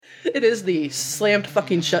It is the slammed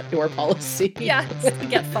fucking shut door policy. Yeah, it's the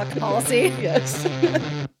get fucked policy. Yes.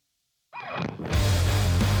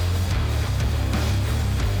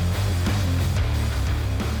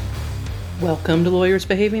 Welcome to Lawyers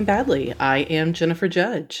Behaving Badly. I am Jennifer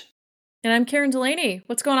Judge. And I'm Karen Delaney.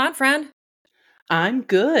 What's going on, friend? I'm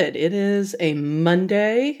good. It is a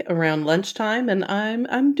Monday around lunchtime, and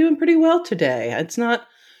I'm doing pretty well today. It's not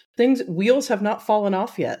wheels have not fallen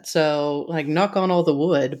off yet, so knock on all the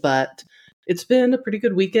wood, but it's been a pretty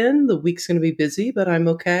good weekend. The week's going to be busy, but I'm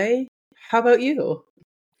okay. How about you?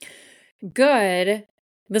 Good.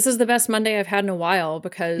 This is the best Monday I've had in a while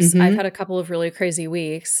because I've had a couple of really crazy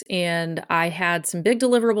weeks, and I had some big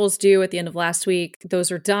deliverables due at the end of last week.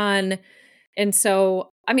 Those are done. And so,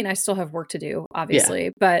 I still have work to do,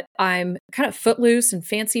 obviously, but I'm kind of footloose and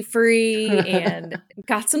fancy free and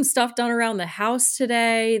got some stuff done around the house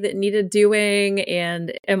today that needed doing,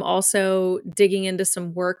 and am also digging into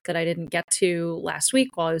some work that I didn't get to last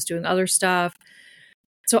week while I was doing other stuff.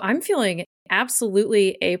 So I'm feeling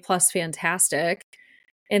absolutely A+ fantastic.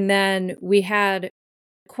 And then we had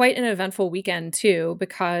quite an eventful weekend too,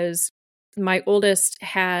 because my oldest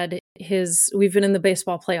we've been in the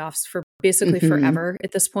baseball playoffs for basically forever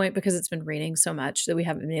at this point because it's been raining so much that we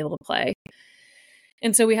haven't been able to play.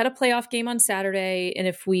 And so we had a playoff game on Saturday. And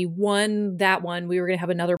if we won that one, we were going to have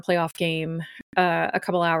another playoff game a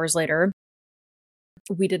couple hours later.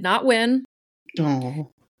 We did not win.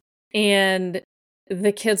 Oh. And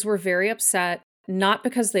the kids were very upset, not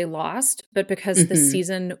because they lost, but because the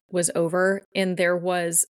season was over. And there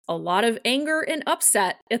was a lot of anger and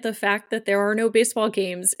upset at the fact that there are no baseball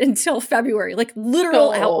games until February,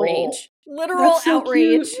 literal outrage. Literal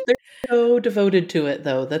outrage. Cute. They're so devoted to it,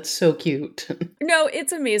 though. That's so cute. No,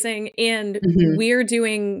 it's amazing. And we're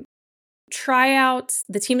doing tryouts.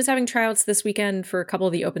 The team is having tryouts this weekend for a couple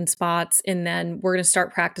of the open spots. And then we're going to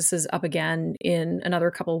start practices up again in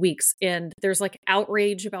another couple of weeks. And there's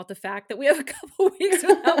outrage about the fact that we have a couple of weeks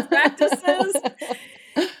without practices.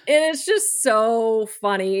 And it's just so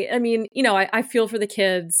funny. I feel for the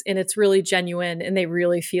kids, and it's really genuine, and they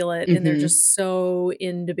really feel it. And they're just so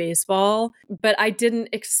into baseball. But I didn't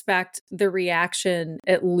expect the reaction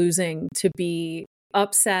at losing to be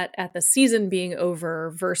upset at the season being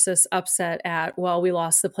over versus upset at, well, we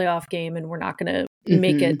lost the playoff game and we're not going to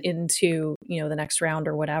make it into, the next round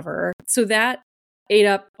or whatever. So that ate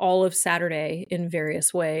up all of Saturday in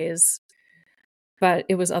various ways. But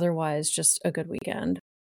it was otherwise just a good weekend.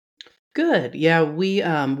 Good. Yeah,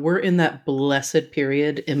 we're in that blessed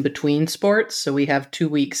period in between sports. So we have 2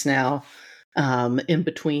 weeks now in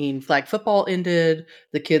between. Flag football ended.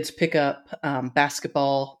 The kids pick up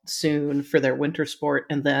basketball soon for their winter sport.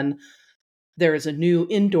 And then there is a new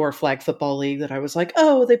indoor flag football league that I was like,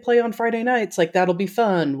 oh, they play on Friday nights. That'll be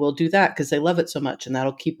fun. We'll do that because they love it so much. And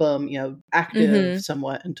that'll keep them, active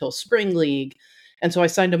somewhat until spring league. And so I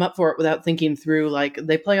signed them up for it without thinking through,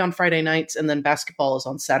 they play on Friday nights and then basketball is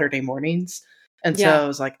on Saturday mornings. And so I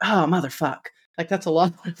was like, oh, motherfuck. That's a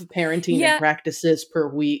lot of parenting and practices per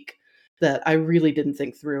week that I really didn't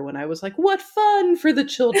think through. And I was like, what fun for the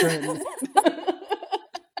children.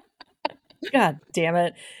 God damn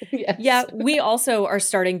it. Yes. Yeah, we also are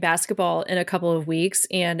starting basketball in a couple of weeks,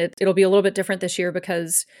 and it'll be a little bit different this year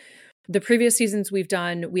because the previous seasons we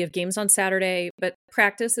have games on Saturday, but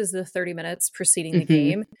practice is the 30 minutes preceding the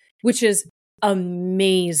game, which is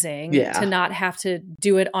amazing to not have to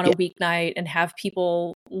do it on a weeknight and have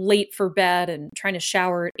people late for bed and trying to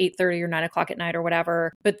shower at 8:30 or 9 o'clock at night or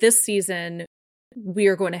whatever. But this season, we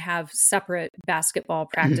are going to have separate basketball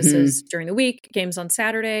practices during the week, games on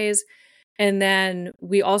Saturdays. And then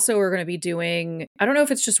we also are going to be doing, I don't know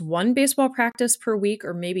if it's just one baseball practice per week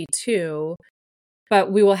or maybe two, but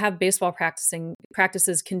we will have baseball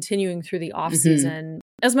practices continuing through the off season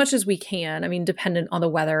as much as we can. Dependent on the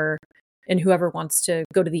weather and whoever wants to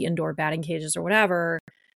go to the indoor batting cages or whatever.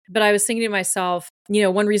 But I was thinking to myself,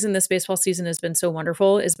 one reason this baseball season has been so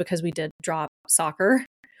wonderful is because we did drop soccer.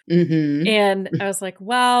 And I was like,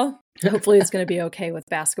 well, hopefully it's going to be okay with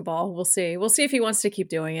basketball. We'll see. We'll see if he wants to keep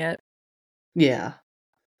doing it. Yeah.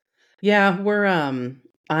 Yeah,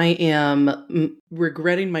 I am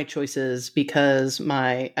regretting my choices because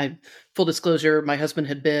full disclosure, my husband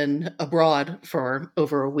had been abroad for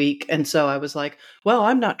over a week. And so I was like, well,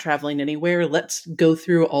 I'm not traveling anywhere. Let's go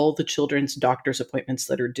through all the children's doctor's appointments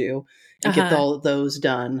that are due and get all of those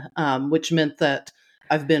done, which meant that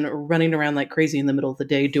I've been running around like crazy in the middle of the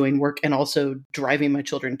day doing work and also driving my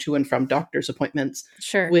children to and from doctor's appointments,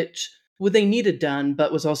 which they needed done,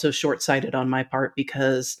 but was also short-sighted on my part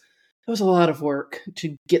because it was a lot of work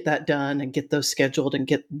to get that done and get those scheduled and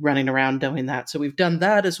get running around doing that. So we've done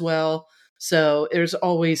that as well. So there's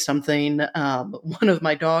always something. One of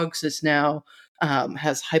my dogs is now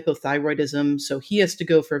has hypothyroidism, so he has to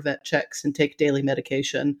go for vet checks and take daily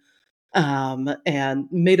medication. And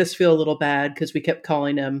made us feel a little bad because we kept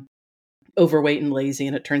calling him overweight and lazy,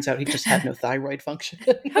 and it turns out he just had no thyroid function.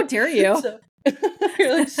 How dare you? So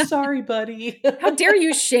you're like, sorry, buddy. How dare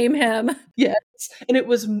you shame him? Yes, and it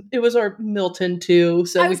was our Milton too.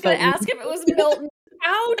 So I was going to ask if it was Milton.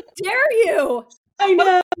 How dare you? I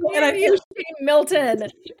know, and I you shame Milton.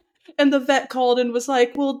 And the vet called and was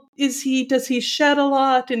like, "Well, does he shed a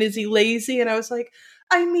lot, and is he lazy?" And I was like,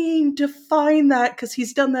 I mean, define that, because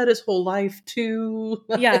he's done that his whole life too.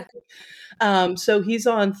 Yeah. So he's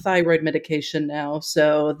on thyroid medication now.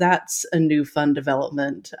 So that's a new fun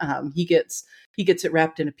development. He gets it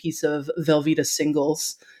wrapped in a piece of Velveeta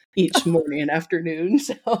singles each morning and afternoon.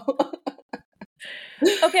 So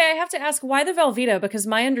okay, I have to ask, why the Velveeta? Because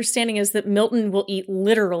my understanding is that Milton will eat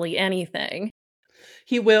literally anything.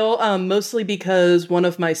 He will, mostly because one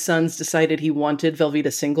of my sons decided he wanted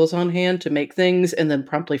Velveeta singles on hand to make things, and then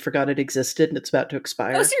promptly forgot it existed and it's about to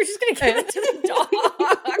expire. Oh, so you're just going to give it to the dog?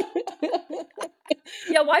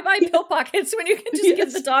 Yeah, why buy pill pockets when you can just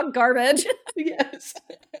give the dog garbage? Yes.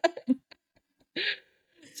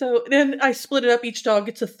 So then I split it up. Each dog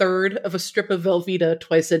gets a third of a strip of Velveeta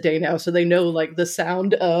twice a day now. So they know like the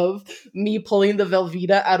sound of me pulling the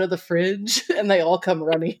Velveeta out of the fridge, and they all come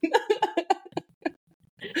running.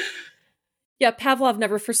 Yeah, Pavlov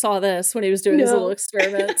never foresaw this when he was doing his little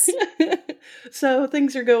experiments. So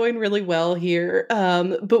things are going really well here.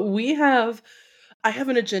 But I have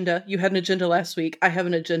an agenda. You had an agenda last week. I have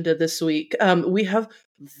an agenda this week. We have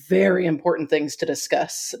very important things to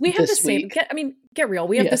discuss. We have this the same. week. Get real.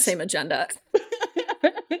 We have the same agenda.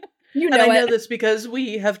 You know, and I know this because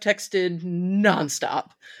we have texted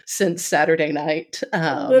nonstop since Saturday night.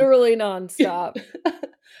 Literally nonstop.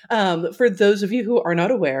 For those of you who are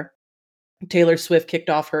not aware, Taylor Swift kicked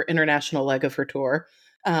off her international leg of her tour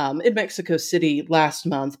in Mexico City last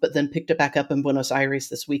month, but then picked it back up in Buenos Aires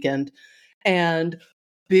this weekend. And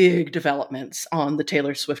big developments on the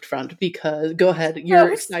Taylor Swift front, because go ahead,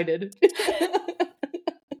 you're excited.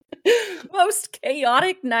 Most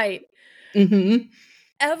chaotic night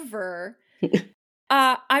ever.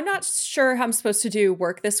 I'm not sure how I'm supposed to do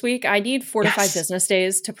work this week. I need 4 to 5 business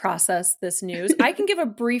days to process this news. I can give a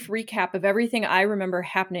brief recap of everything I remember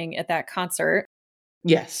happening at that concert.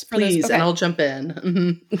 Yes, please, and I'll jump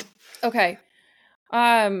in. Okay.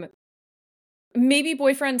 Maybe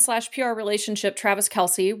boyfriend / PR relationship Travis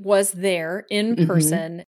Kelce was there in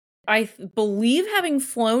person. I believe having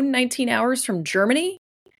flown 19 hours from Germany.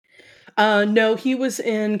 No, he was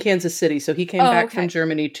in Kansas City, so he came back from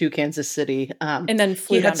Germany to Kansas City, and then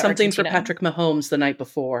flew. He had something Argentina. for Patrick Mahomes the night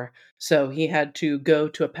before, so he had to go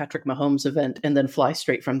to a Patrick Mahomes event and then fly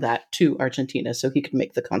straight from that to Argentina, so he could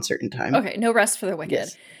make the concert in time. Okay, no rest for the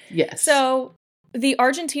wicked. Yes. So the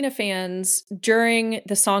Argentina fans during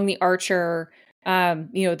the song "The Archer."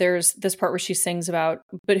 There's this part where she sings about,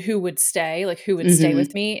 but who would stay? Like, who would stay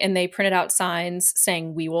with me? And they printed out signs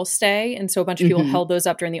saying, "We will stay." And so a bunch of people held those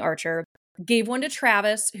up during the Archer. Gave one to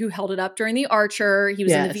Travis, who held it up during the Archer. He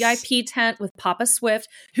was in the VIP tent with Papa Swift,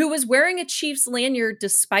 who was wearing a Chiefs lanyard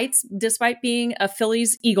despite being a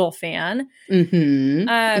Phillies Eagle fan.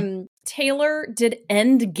 Taylor did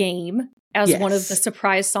End Game as one of the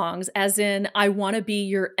surprise songs, as in, I want to be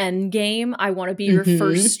your end game. I want to be your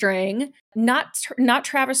first string. Not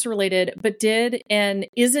Travis related, but did an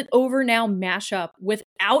Is It Over Now mashup with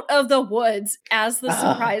Out of the Woods as the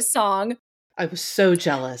surprise song. I was so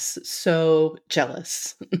jealous. So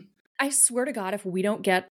jealous. I swear to God, if we don't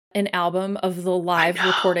get an album of the live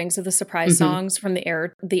recordings of the surprise songs from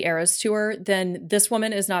the Eras tour, then this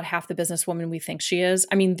woman is not half the businesswoman we think she is.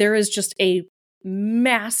 I mean, there is just a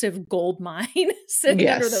massive gold mine sitting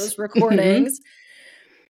under those recordings.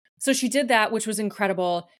 So she did that, which was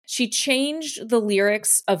incredible. She changed the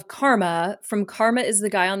lyrics of Karma from "Karma is the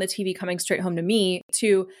guy on the TV coming straight home to me"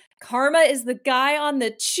 to "Karma is the guy on the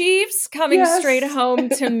Chiefs coming straight home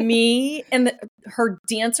to me." And her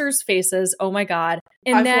dancers' faces, oh my God.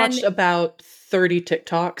 And I've watched about 30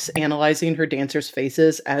 TikToks analyzing her dancers'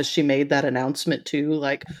 faces as she made that announcement too,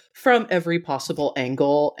 like from every possible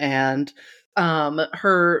angle. And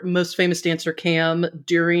her most famous dancer, Cam,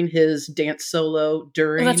 during his dance solo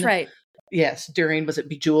during that's right. Yes, during, was it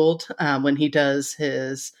Bejeweled? When he does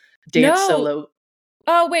his dance solo.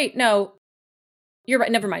 Oh wait, no. You're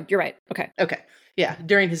right. Never mind. You're right. Okay. Yeah,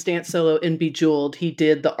 during his dance solo in Bejeweled, he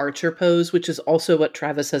did the Archer pose, which is also what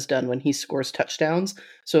Travis has done when he scores touchdowns.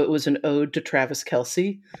 So it was an ode to Travis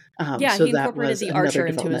Kelce. Yeah, So he that incorporated was the another Archer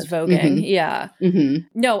into his development. voguing. Yeah. Hmm.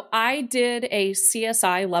 No, I did a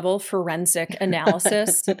CSI level forensic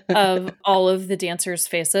analysis of all of the dancers'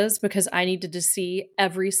 faces because I needed to see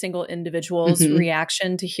every single individual's Hmm.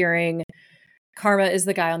 reaction to hearing Karma is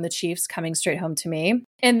the guy on the Chiefs coming straight home to me.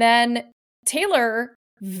 And then Taylor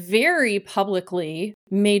very publicly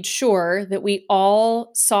made sure that we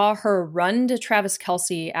all saw her run to Travis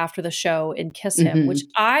Kelce after the show and kiss him, which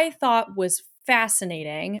Hmm. I thought was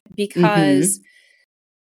fascinating because Hmm.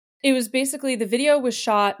 it was basically the video was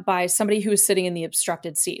shot by somebody who was sitting in the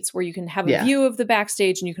obstructed seats where you can have a Yeah. view of the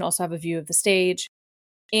backstage and you can also have a view of the stage.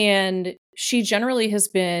 And she generally has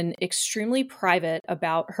been extremely private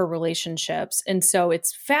about her relationships. And so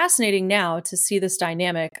it's fascinating now to see this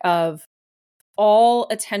dynamic of all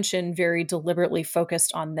attention very deliberately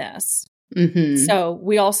focused on this. Hmm. So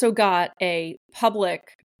we also got a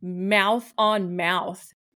public mouth on mouth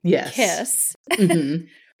Yes. kiss Hmm.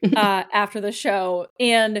 after the show.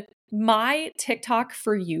 And my TikTok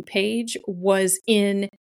for you page was in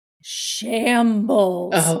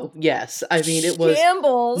shambles. Oh, yes. I mean, it was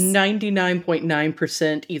Shambles.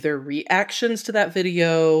 99.9% either reactions to that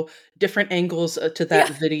video, different angles to that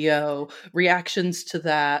Yeah. video, reactions to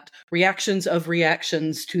that, reactions of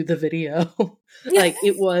reactions to the video. Yeah. Like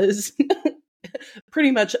it was pretty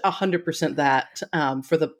much 100% that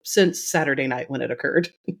since Saturday night when it occurred.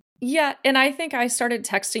 Yeah. And I think I started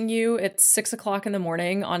texting you at 6 o'clock in the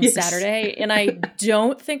morning on Yes. Saturday. And I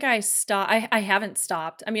don't think I stopped. I haven't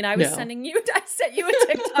stopped. I mean, I No. sent you a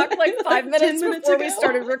TikTok like 5 minutes 10 minutes before we ago.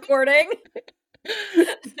 started recording.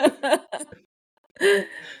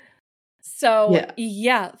 So,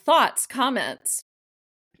 yeah, thoughts, comments.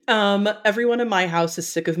 Everyone in my house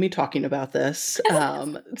is sick of me talking about this.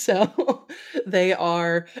 So they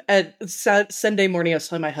are at Sunday morning. I was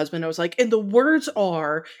telling my husband, I was like, and the words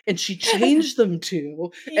are, and she changed them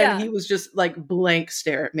to, and Yeah. he was just like blank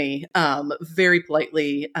stare at me, very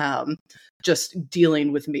politely, just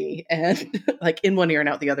dealing with me and like in one ear and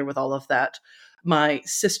out the other with all of that. My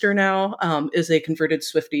sister now is a converted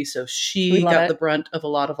Swiftie, so We she love got the it. brunt of a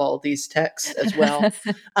lot of all of these texts as well.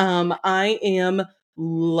 I am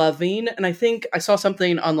loving, and I think I saw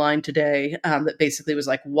something online today that basically was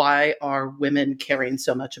like, why are women caring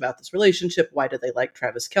so much about this relationship? Why do they like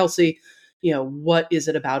Travis Kelce? What is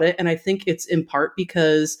it about it? And I think it's in part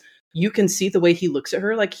because you can see the way he looks at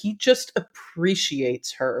her, like he just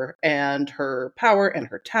appreciates her and her power and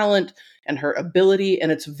her talent and her ability. And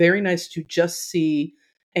it's very nice to just see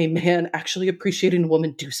a man actually appreciating a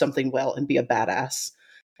woman do something well and be a badass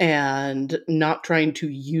and not trying to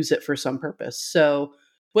use it for some purpose. So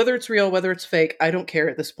whether it's real, whether it's fake, I don't care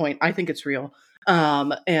at this point. I think it's real.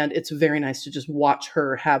 And it's very nice to just watch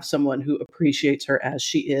her have someone who appreciates her as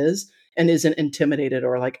she is and isn't intimidated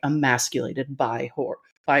or like emasculated by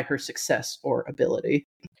her success or ability.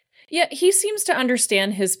 Yeah, he seems to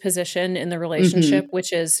understand his position in the relationship, Mm-hmm.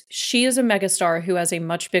 which is she is a megastar who has a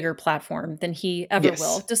much bigger platform than he ever Yes.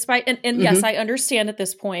 will. Despite and yes, Mm-hmm. I understand at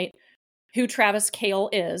this point who Travis Kale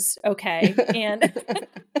is, okay? And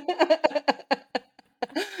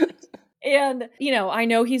and I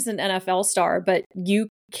know he's an NFL star, but you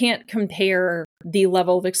can't compare the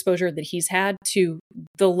level of exposure that he's had to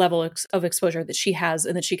the level of exposure that she has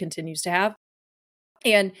and that she continues to have.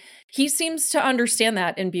 And he seems to understand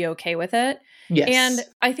that and be okay with it. And Yes.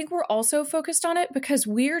 I think we're also focused on it because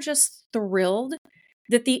we're just thrilled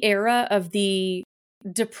that the era of the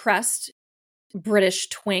depressed British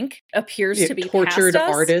twink appears to be Tortured past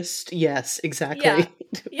us. artist. Yes, Yeah. exactly.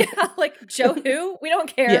 Yeah. Like Joe Who? We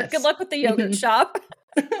don't care. Yes. Good luck with the yogurt Mhm. shop.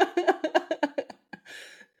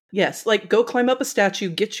 Yes, like go climb up a statue,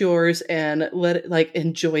 get yours, and let it like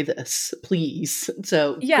enjoy this, please.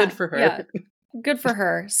 So good Yeah. for Yeah. her. Good for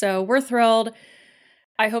her. So we're thrilled.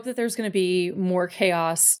 I hope that there's going to be more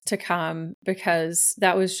chaos to come because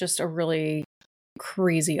that was just a really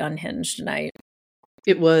crazy unhinged night.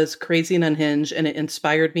 It was crazy and unhinged, and it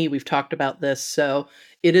inspired me. We've talked about this, so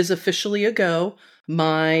it is officially a go.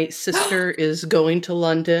 My sister is going to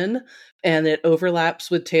London, and it overlaps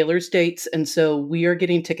with Taylor's dates, and so we are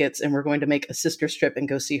getting tickets, and we're going to make a sister trip and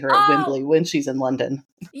go see her at Oh, Wembley when she's in London.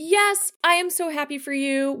 yes. I am so happy for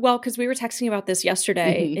you. Well, because we were texting about this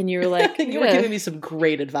yesterday, Hmm. and you were like, You were giving me some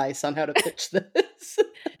great advice on how to pitch this.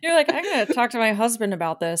 you're like, I'm going to talk to my husband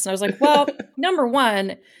about this. And I was like, well, number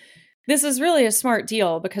one, this is really a smart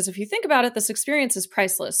deal because if you think about it, this experience is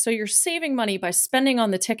priceless. So you're saving money by spending on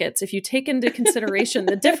the tickets. If you take into consideration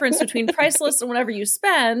the difference between priceless and whatever you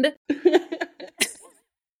spend.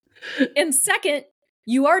 And second,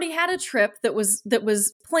 you already had a trip that was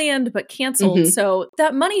planned but canceled. Mm-hmm. So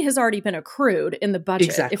that money has already been accrued in the budget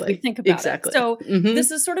if we Exactly. think about it. Exactly. So Mm-hmm. this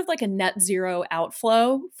is sort of like a net zero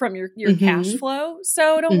outflow from your cash Mm-hmm. flow.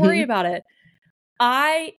 So don't worry Mm-hmm. about it.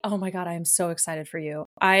 Oh my God, I am so excited for you.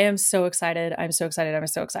 I am so excited. I'm so excited. I'm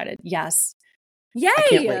so excited. Yes. I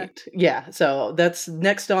can't Yay. wait. Yeah. So that's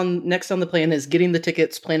next on the plan is getting the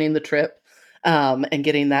tickets, planning the trip, and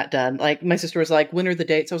getting that done. Like my sister was like, when are the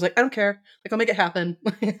dates? I was like, I don't care. Like I'll make it happen.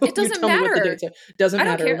 It You doesn't tell me what the matter. dates are. Doesn't I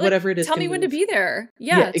don't matter. care. Like, Whatever it is tell can me when to move. be there.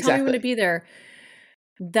 Yeah, Yeah. Tell me when to exactly. be there.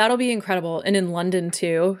 That'll be incredible. And in London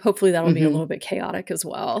too. Hopefully that'll be a Mm-hmm. little bit chaotic as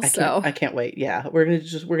well. I can't wait. Yeah. We're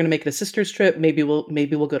gonna make it a sister's trip. Maybe we'll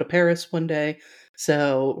go to Paris one day.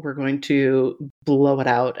 So we're going to blow it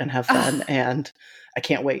out and have fun. Oh, And I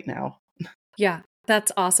can't wait now. yeah.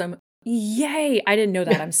 That's awesome. Yay. I didn't know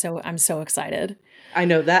that. I'm so excited. I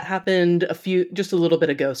know that happened just a little bit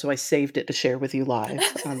ago, so I saved it to share with you live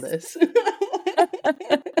on this.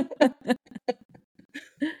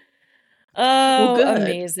 Well, Oh, good.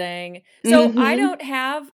 amazing. So I Hmm. don't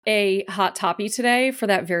have a hot toppy today for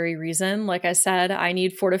that very reason. Like I said, I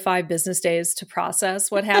need 4 to 5 business days to process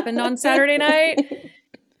what happened on Saturday night.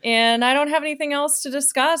 And I don't have anything else to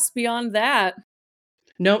discuss beyond that.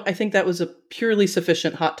 No, I think that was a purely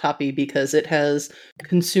sufficient hot toppy because it has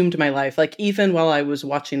consumed my life. Like even while I was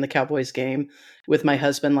watching the Cowboys game with my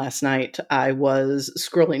husband last night, I was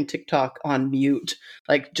scrolling TikTok on mute,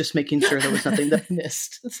 like just making sure there was nothing that I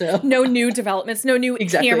missed. So No new developments, no new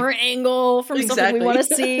exactly. camera angle from something we want to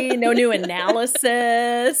Exactly. see, no new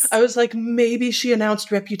analysis. I was like, maybe she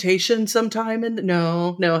announced Reputation sometime, and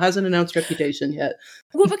no, hasn't announced Reputation yet.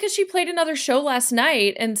 Well, because she played another show last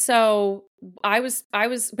night, and so I was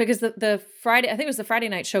because the Friday, I think it was the Friday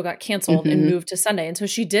night show got canceled and Hmm. moved to Sunday, and so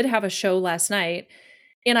she did have a show last night.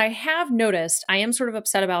 And I have noticed, I am sort of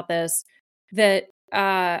upset about this, that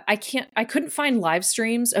I couldn't find live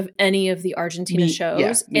streams of any of the Argentina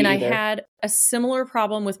shows. Me And I either. had a similar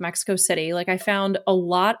problem with Mexico City. Like I found a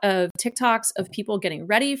lot of TikToks of people getting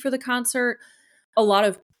ready for the concert, a lot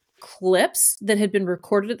of clips that had been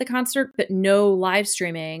recorded at the concert, but no live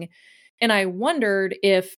streaming. And I wondered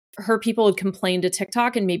if her people had complained to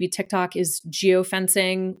TikTok, and maybe TikTok is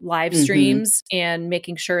geofencing live Hmm. streams and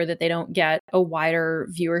making sure that they don't get a wider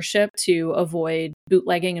viewership to avoid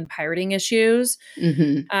bootlegging and pirating issues.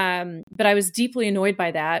 Hmm. But I was deeply annoyed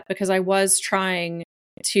by that because I was trying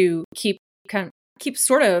to keep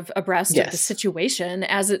sort of abreast of the Yes, situation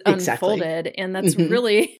as it exactly. unfolded, and that's Hmm.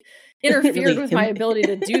 really It interfered really with my ability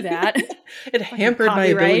to do that. it Fucking hampered my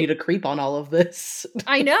ability copyright. to creep on all of this.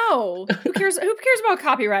 I know. Who cares? Who cares about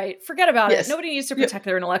copyright? Forget about it. Yes. Nobody needs to Yep. protect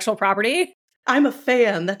their intellectual property. I'm a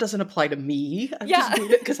fan. That doesn't apply to me. I'm just Yeah. doing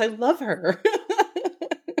it because I love her.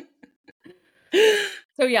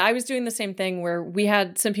 So yeah, I was doing the same thing where we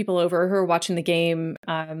had some people over who were watching the game,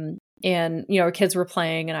 and our kids were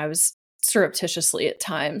playing, and I was surreptitiously at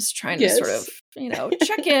times trying to sort of Yes.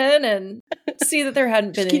 check in and see that there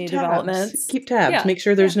hadn't Just been any developments. Keep tabs. Yeah, Make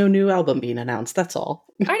sure yeah. there's no new album being announced. That's all.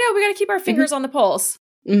 I know we got to keep our Hmm. fingers on the pulse.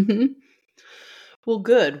 Hmm. Well,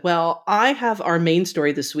 good. Well, I have our main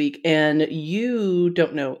story this week, and you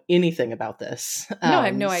don't know anything about this. No, I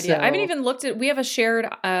have no idea. I haven't So, even looked at. We have a shared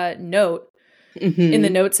note in the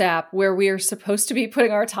mhm. notes app where we are supposed to be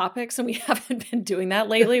putting our topics, and we haven't been doing that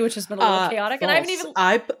lately, which has been a little chaotic. And I haven't False.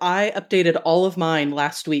 even I updated all of mine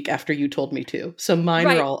last week after you told me to, so mine are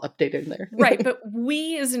right, all updated there. right. But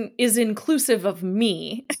we is inclusive of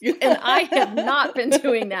me, and I have not been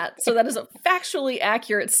doing that. So that is a factually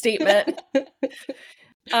accurate statement.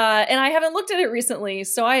 And I haven't looked at it recently,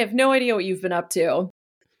 so I have no idea what you've been up to.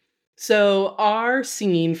 So our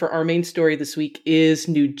scene for our main story this week is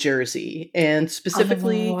New Jersey, and Oh,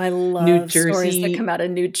 specifically I New love stories that come Jersey. out of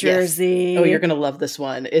New Yes. Oh, you're Jersey. going to love this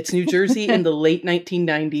one. It's New Jersey in the late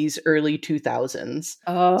 1990s, early 2000s.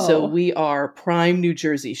 So Oh, we are prime New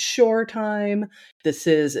Jersey shore time. This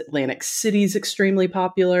is Atlantic City's extremely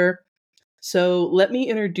popular. So let me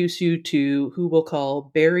introduce you to who we'll call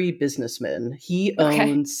Barry Businessman. He okay.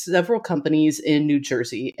 owns several companies in New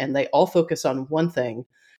Jersey, and they all focus on one thing: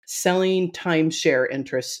 selling timeshare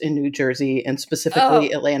interests in New Jersey and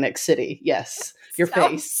specifically Oh, Atlantic City. Yes, your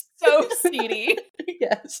face. sounds so seedy.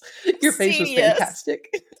 Yes, your face was Serious. fantastic.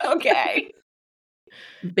 Okay.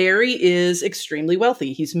 Barry is extremely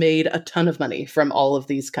wealthy. He's made a ton of money from all of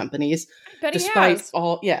these companies, I bet he despite has.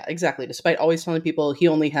 all, yeah, exactly. Despite always telling people he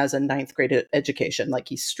only has a ninth grade education. Like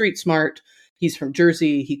he's street smart. He's from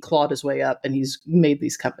Jersey. He clawed his way up and he's made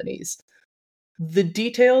these companies. The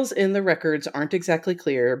details in the records aren't exactly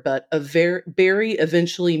clear, but Barry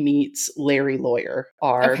eventually meets Larry Lawyer,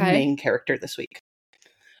 our Okay. main character this week.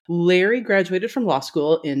 Larry graduated from law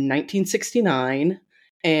school in 1969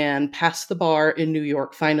 and passed the bar in New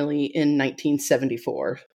York finally in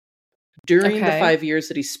 1974. During the Okay. 5 years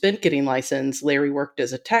that he spent getting licensed, Larry worked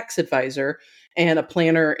as a tax advisor and a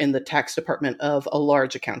planner in the tax department of a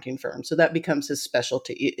large accounting firm. So that becomes his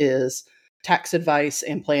specialty, is tax advice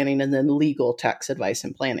and planning, and then legal tax advice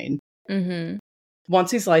and planning. Mm-hmm.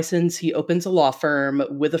 Once he's licensed, he opens a law firm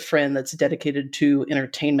with a friend that's dedicated to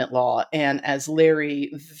entertainment law. And as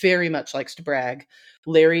Larry very much likes to brag,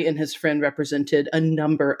 Larry and his friend represented a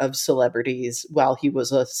number of celebrities while he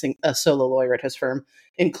was a solo lawyer at his firm,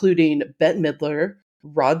 including Bette Midler,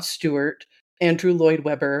 Rod Stewart, Andrew Lloyd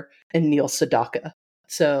Webber, and Neil Sedaka.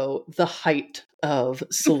 So the height of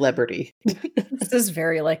celebrity. This is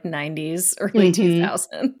very like 90s, early Mhm.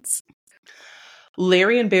 2000s.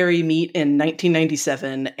 Larry and Barry meet in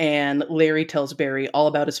 1997, and Larry tells Barry all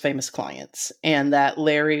about his famous clients and that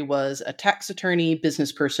Larry was a tax attorney,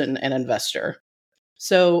 business person, and investor.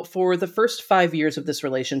 So, for the first 5 years of this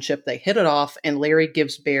relationship, they hit it off, and Larry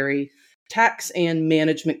gives Barry tax and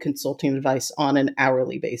management consulting advice on an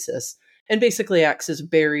hourly basis and basically acts as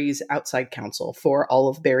Barry's outside counsel for all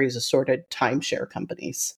of Barry's assorted timeshare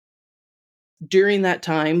companies. During that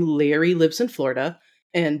time, Larry lives in Florida,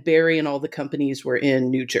 and Barry and all the companies were in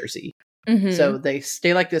New Jersey. Mm-hmm. So they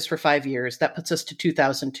stay like this for 5 years. That puts us to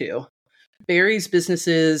 2002. Barry's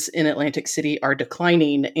businesses in Atlantic City are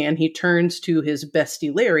declining, and he turns to his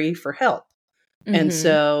bestie Larry for help. And Mm-hmm.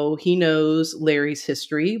 so he knows Larry's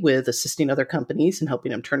history with assisting other companies and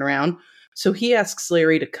helping him turn around. So he asks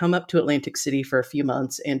Larry to come up to Atlantic City for a few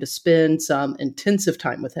months and to spend some intensive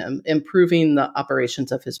time with him, improving the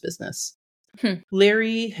operations of his business. Hmm.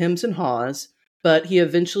 Larry hems and haws, but he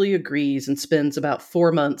eventually agrees and spends about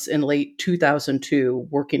 4 months in late 2002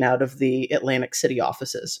 working out of the Atlantic City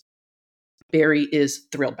offices. Barry is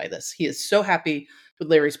thrilled by this. He is so happy with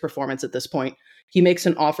Larry's performance at this point. He makes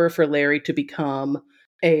an offer for Larry to become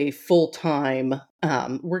a full-time,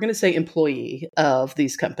 we're going to say employee of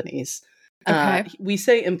these companies. Okay. We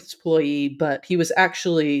say employee, but he was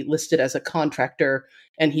actually listed as a contractor,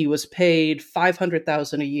 and he was paid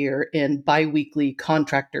 $500,000 a year in biweekly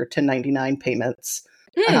contractor 1099 payments.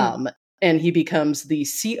 Hmm. And he becomes the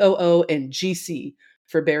COO and GC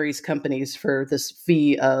for Barry's companies for this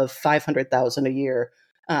fee of $500,000 a year,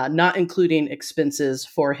 not including expenses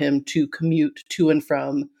for him to commute to and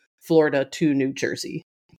from Florida to New Jersey.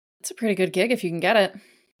 It's a pretty good gig if you can get it.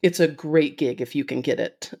 It's a great gig if you can get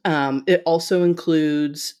it. It also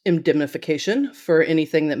includes indemnification for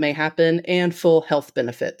anything that may happen and full health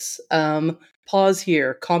benefits. Pause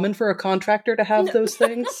here. Common for a contractor to have those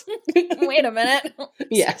things? Wait a minute.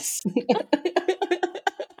 Yes.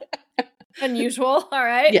 Unusual. All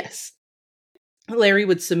right. Yes. Larry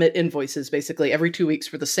would submit invoices basically every 2 weeks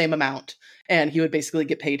for the same amount, and he would basically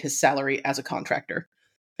get paid his salary as a contractor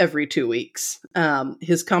every 2 weeks.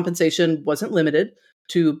 His compensation wasn't limited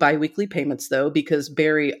to biweekly payments, though, because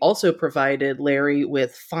Barry also provided Larry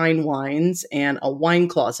with fine wines and a wine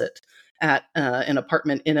closet at an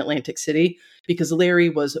apartment in Atlantic City, because Larry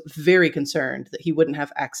was very concerned that he wouldn't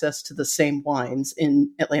have access to the same wines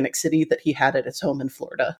in Atlantic City that he had at his home in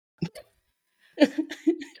Florida.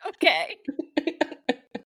 Okay.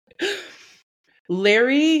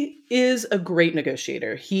 Larry is a great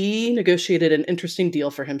negotiator. He negotiated an interesting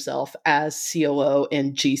deal for himself as COO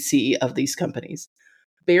and GC of these companies.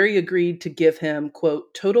 Barry agreed to give him,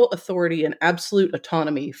 quote, total authority and absolute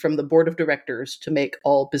autonomy from the board of directors to make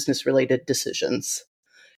all business related decisions.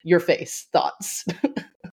 Your face, thoughts?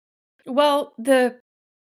 Well, the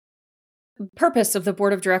purpose of the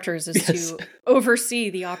board of directors is Yes. to oversee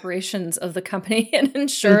the operations of the company and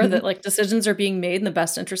ensure that like decisions are being made in the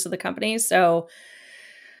best interest of the company. So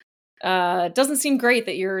it doesn't seem great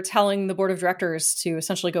that you're telling the board of directors to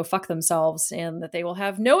essentially go fuck themselves and that they will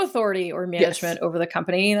have no authority or management over the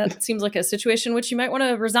company. That seems like a situation which you might want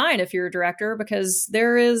to resign if you're a director, because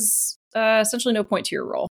there is essentially no point to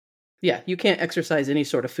your role. Yeah, you can't exercise any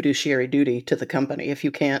sort of fiduciary duty to the company if you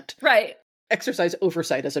can't Right. exercise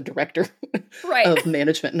oversight as a director Right. of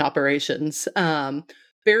management and operations.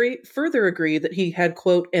 Barry further agreed that he had,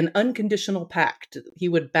 quote, an unconditional pact. He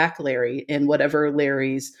would back Larry in whatever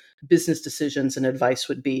Larry's business decisions and advice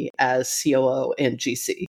would be as COO and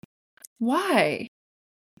GC. Why?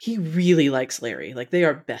 He really likes Larry. Like, they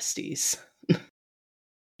are besties.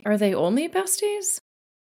 Are they only besties?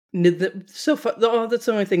 So far, that's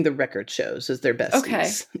the only thing the record shows is they're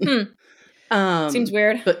besties. Okay. Seems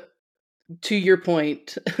weird. But to your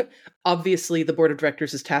point, obviously the board of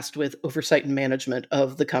directors is tasked with oversight and management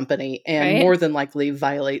of the company, and Right? more than likely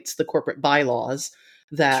violates the corporate bylaws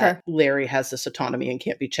that Sure. Larry has this autonomy and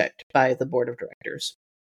can't be checked by the board of directors.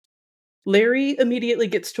 Larry immediately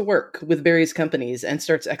gets to work with Barry's companies and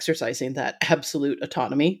starts exercising that absolute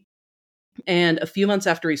autonomy. And a few months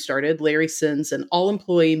after he started, Larry sends an all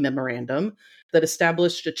employee memorandum that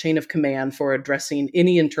established a chain of command for addressing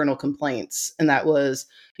any internal complaints. And that was,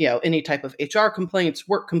 any type of HR complaints,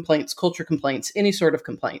 work complaints, culture complaints, any sort of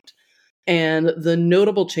complaint. And the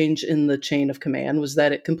notable change in the chain of command was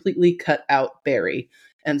that it completely cut out Barry.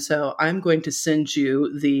 And so I'm going to send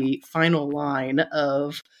you the final line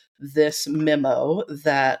of this memo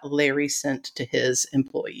that Larry sent to his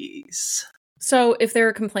employees. So if there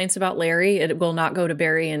are complaints about Larry, it will not go to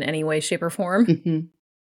Barry in any way, shape, or form. Mm-hmm.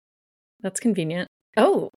 That's convenient.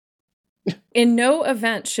 Oh. In no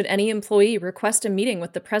event should any employee request a meeting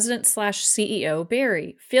with the president/CEO,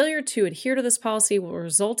 Barry. Failure to adhere to this policy will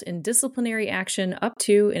result in disciplinary action up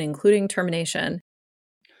to and including termination.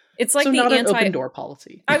 It's like so the not an open door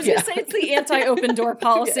policy. I was going to say it's the anti-open door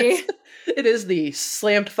policy. Yes. It is the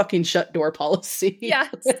slammed fucking shut door policy. Yeah,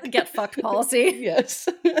 it's the get fucked policy. Yes.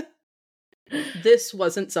 This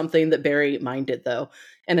wasn't something that Barry minded, though.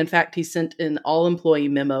 And in fact, he sent an all-employee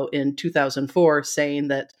memo in 2004 saying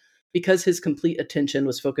that because his complete attention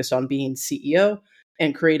was focused on being CEO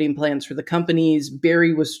and creating plans for the companies,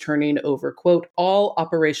 Barry was turning over, quote, all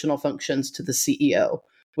operational functions to the CEO,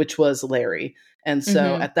 which was Larry. And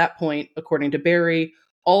so at that point, according to Barry,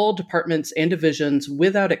 all departments and divisions,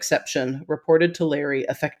 without exception, reported to Larry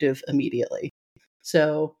effective immediately.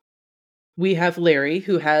 So we have Larry,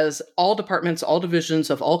 who has all departments, all divisions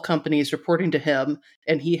of all companies reporting to him,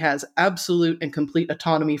 and he has absolute and complete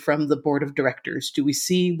autonomy from the board of directors. Do we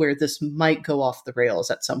see where this might go off the rails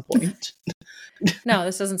at some point? No,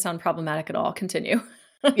 this doesn't sound problematic at all. Continue.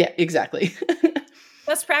 Yeah, exactly.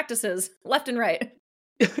 Best practices, left and right.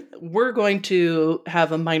 We're going to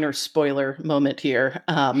have a minor spoiler moment here.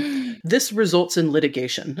 This results in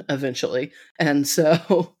litigation eventually. And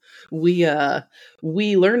so we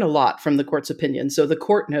learn a lot from the court's opinion. So the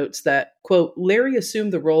court notes that, quote, Larry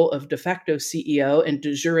assumed the role of de facto CEO and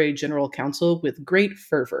de jure general counsel with great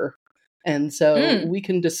fervor. And so we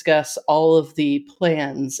can discuss all of the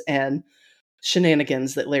plans and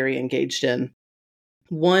shenanigans that Larry engaged in.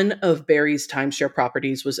 One of Barry's timeshare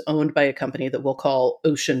properties was owned by a company that we'll call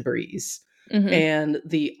Ocean Breeze. And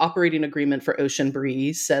the operating agreement for Ocean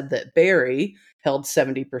Breeze said that Barry held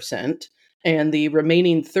 70%, and the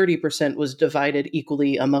remaining 30% was divided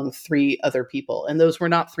equally among 3 other people. And those were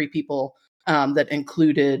not 3 people that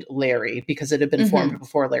included Larry, because it had been formed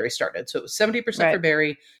before Larry started. So it was 70% for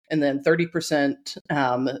Barry, and then 30%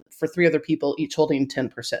 for 3 other people, each holding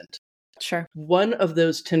 10%. Sure. One of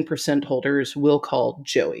those 10% holders we'll call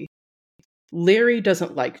Joey. Larry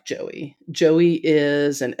doesn't like Joey. Joey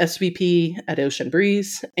is an SVP at Ocean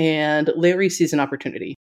Breeze, and Larry sees an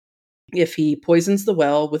opportunity. If he poisons the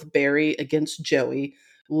well with Barry against Joey,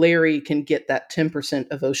 Larry can get that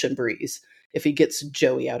 10% of Ocean Breeze if he gets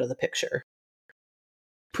Joey out of the picture.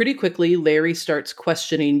 Pretty quickly, Larry starts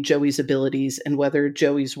questioning Joey's abilities and whether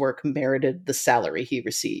Joey's work merited the salary he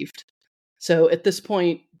received. So at this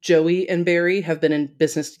point, Joey and Barry have been in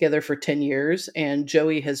business together for 10 years, and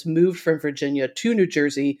Joey has moved from Virginia to New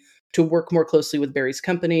Jersey to work more closely with Barry's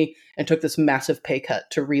company and took this massive pay cut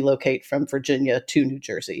to relocate from Virginia to New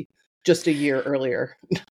Jersey just a year earlier.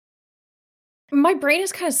 My brain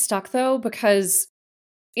is kind of stuck, though, because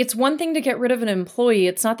it's one thing to get rid of an employee.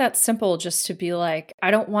 It's not that simple just to be like, I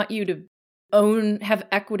don't want you to have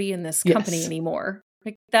equity in this company anymore.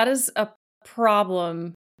 Like, that is a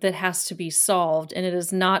problem that has to be solved, and it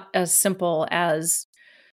is not as simple as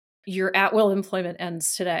your at-will employment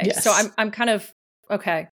ends today. Yes. So I'm kind of,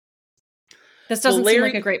 okay. This doesn't seem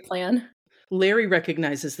like a great plan. Larry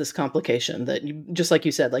recognizes this complication that, just like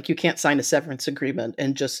you said, like you can't sign a severance agreement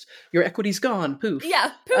and just your equity's gone, poof.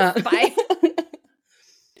 Yeah, poof, bye.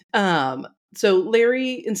 So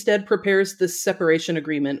Larry instead prepares this separation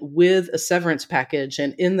agreement with a severance package,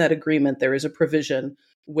 and in that agreement there is a provision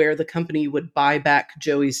where the company would buy back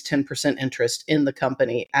Joey's 10% interest in the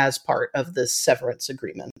company as part of this severance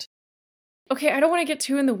agreement. Okay, I don't want to get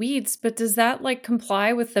too in the weeds, but does that like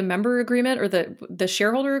comply with the member agreement or the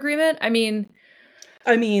shareholder agreement? I mean,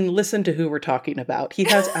 listen to who we're talking about. He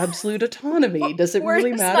has absolute autonomy. Does it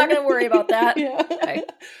really matter? We're not going to worry about that. Yeah. Okay.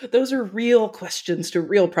 Those are real questions to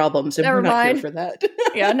real problems, and we're not here for that.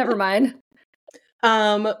 Yeah, never mind.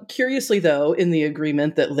 Curiously, though, in the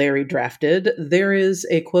agreement that Larry drafted, there is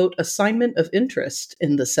a, quote, assignment of interest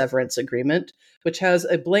in the severance agreement, which has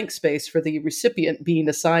a blank space for the recipient being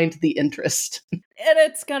assigned the interest. And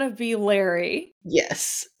it's going to be Larry.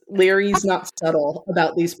 Yes. Larry's not subtle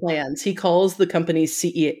about these plans. He calls the company's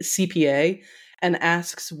CPA and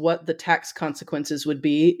asks what the tax consequences would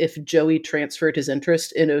be if Joey transferred his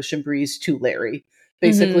interest in Ocean Breeze to Larry.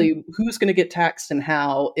 Basically, who's going to get taxed and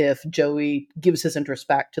how if Joey gives his interest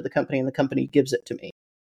back to the company and the company gives it to me.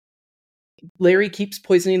 Larry keeps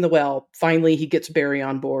poisoning the well. Finally, he gets Barry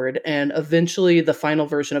on board, and eventually the final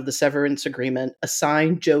version of the severance agreement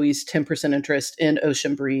assigned Joey's 10% interest in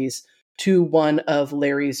Ocean Breeze to one of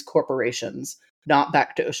Larry's corporations, not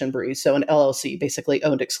back to Ocean Breeze. So an LLC, basically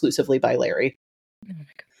owned exclusively by Larry. Oh my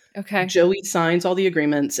God. Okay. Joey signs all the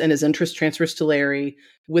agreements and his interest transfers to Larry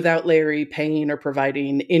without Larry paying or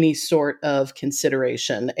providing any sort of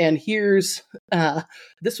consideration. And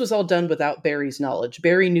this was all done without Barry's knowledge.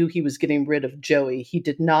 Barry knew he was getting rid of Joey. He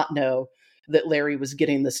did not know that Larry was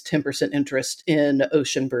getting this 10% interest in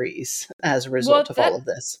Ocean Breeze as a result of all of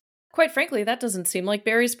this. Quite frankly, that doesn't seem like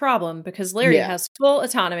Barry's problem because Larry has full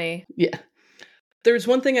autonomy. Yeah. There's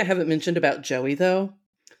one thing I haven't mentioned about Joey, though.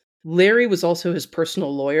 Larry was also his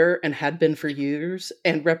personal lawyer and had been for years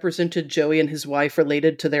and represented Joey and his wife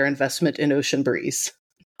related to their investment in Ocean Breeze.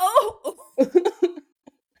 Oh!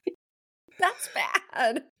 That's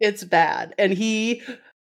bad. It's bad. And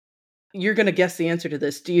you're going to guess the answer to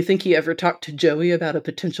this. Do you think he ever talked to Joey about a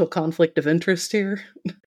potential conflict of interest here?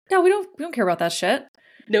 No, we don't care about that shit.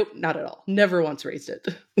 Nope, not at all. Never once raised it.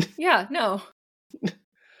 Yeah, no.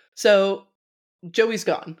 So Joey's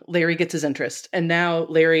gone. Larry gets his interest. And now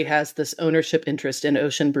Larry has this ownership interest in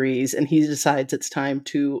Ocean Breeze, and he decides it's time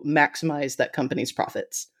to maximize that company's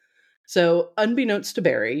profits. So unbeknownst to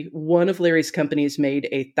Barry, one of Larry's companies made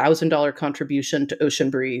a $1,000 contribution to Ocean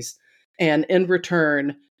Breeze. And in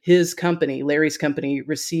return, his company, Larry's company,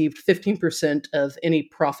 received 15% of any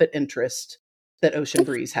profit interest that Ocean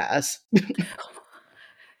Breeze has.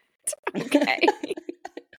 Okay.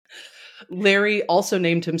 Larry also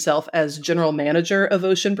named himself as general manager of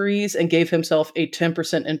Ocean Breeze and gave himself a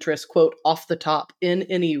 10% interest, quote, off the top in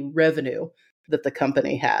any revenue that the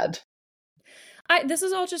company had. This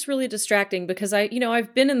is all just really distracting because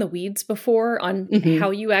I've been in the weeds before on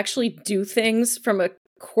how you actually do things from a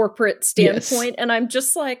corporate standpoint. Yes. And I'm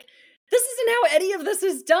just like, this isn't how any of this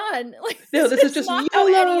is done. Like, no, this is just not how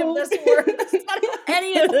any of this works. This is not how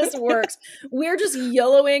any of this works. We're just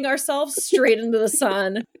yellowing ourselves straight into the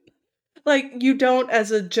sun. Like, you don't,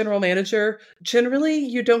 as a general manager, generally,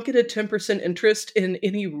 you don't get a 10% interest in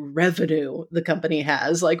any revenue the company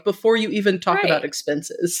has, like, before you even talk about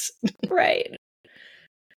expenses. Right.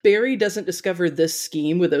 Barry doesn't discover this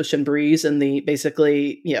scheme with Ocean Breeze and the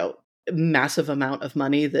basically, massive amount of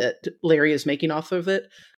money that Larry is making off of it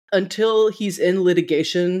until he's in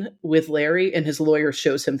litigation with Larry and his lawyer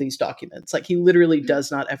shows him these documents. Like, he literally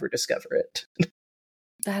does not ever discover it.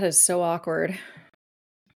 That is so awkward.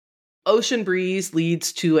 Ocean Breeze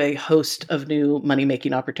leads to a host of new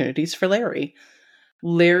money-making opportunities for Larry.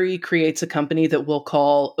 Larry creates a company that we'll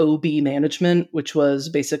call OB Management, which was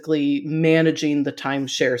basically managing the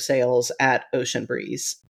timeshare sales at Ocean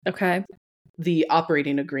Breeze. Okay. The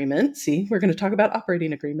operating agreement, we're going to talk about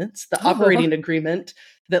operating agreements. The operating agreement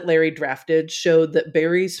that Larry drafted showed that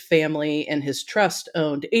Barry's family and his trust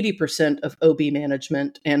owned 80% of OB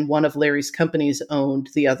Management, and one of Larry's companies owned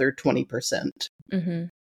the other 20%. Mm-hmm.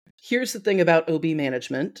 Here's the thing about OB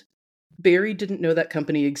Management. Barry didn't know that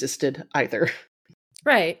company existed either.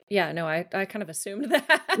 Right. Yeah, no, I kind of assumed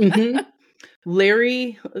that. Mm-hmm.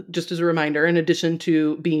 Larry, just as a reminder, in addition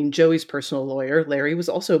to being Joey's personal lawyer, Larry was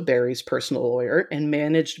also Barry's personal lawyer and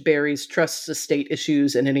managed Barry's trust estate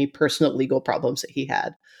issues and any personal legal problems that he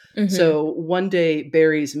had. Mm-hmm. So one day,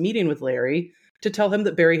 Barry's meeting with Larry to tell him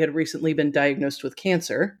that Barry had recently been diagnosed with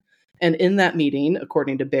cancer. And in that meeting,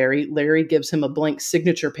 according to Barry, Larry gives him a blank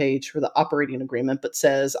signature page for the operating agreement, but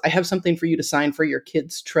says, I have something for you to sign for your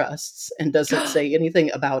kids' trusts, and doesn't say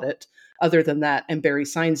anything about it other than that. And Barry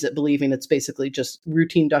signs it, believing it's basically just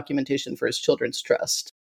routine documentation for his children's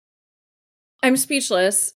trust. I'm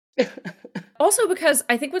speechless. Also, because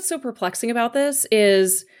I think what's so perplexing about this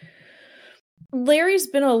is Larry's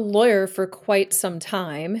been a lawyer for quite some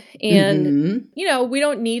time, and, we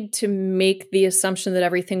don't need to make the assumption that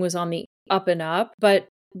everything was on the up and up, but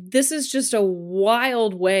this is just a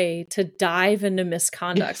wild way to dive into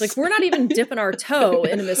misconduct. Yes. Like, we're not even dipping our toe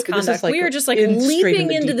into misconduct. We are just like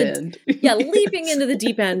leaping into leaping into the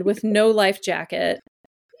deep end with no life jacket.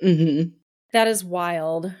 Mm-hmm. That is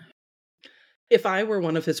wild. If I were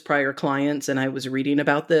one of his prior clients and I was reading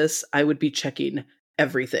about this, I would be checking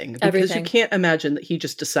everything. Because you can't imagine that he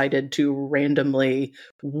just decided to randomly,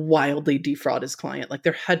 wildly defraud his client. Like,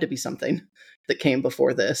 there had to be something that came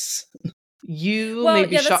before this.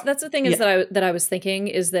 That's the thing is that I was thinking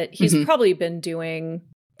is that he's probably been doing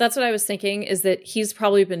That's what I was thinking, is that he's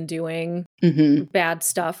probably been doing bad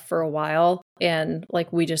stuff for a while, and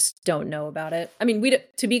like we just don't know about it. I mean,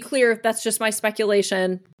 to be clear, that's just my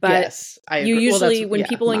speculation, but yes, I agree. You usually, when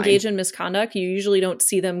people engage in misconduct, you usually don't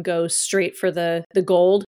see them go straight for the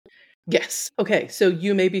gold. Yes. Okay, so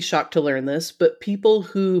you may be shocked to learn this, but people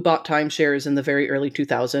who bought timeshares in the very early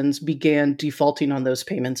 2000s began defaulting on those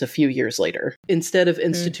payments a few years later. Instead of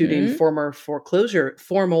instituting formal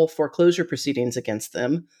foreclosure proceedings against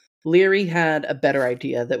them, Leary had a better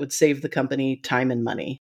idea that would save the company time and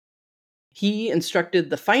money. He instructed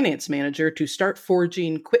the finance manager to start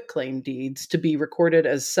forging quitclaim deeds to be recorded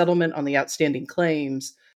as settlement on the outstanding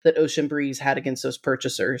claims that Ocean Breeze had against those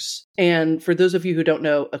purchasers. And for those of you who don't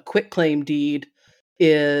know, a quitclaim deed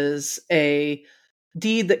is a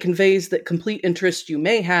deed that conveys that complete interest you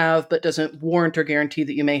may have, but doesn't warrant or guarantee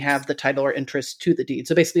that you may have the title or interest to the deed.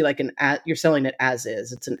 So basically like you're selling it as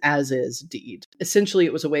is. It's an as is deed. Essentially,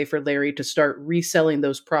 it was a way for Larry to start reselling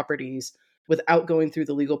those properties without going through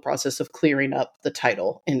the legal process of clearing up the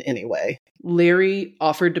title in any way. Larry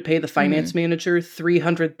offered to pay the finance manager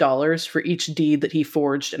 $300 for each deed that he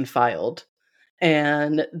forged and filed.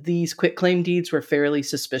 And these quitclaim deeds were fairly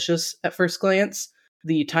suspicious at first glance.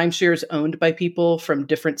 The timeshares owned by people from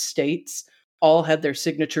different states all had their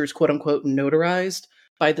signatures, quote unquote, notarized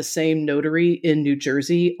by the same notary in New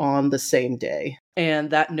Jersey on the same day. And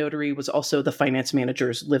that notary was also the finance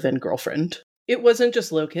manager's live-in girlfriend. It wasn't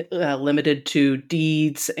just limited to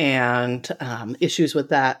deeds and issues with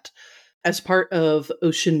that. As part of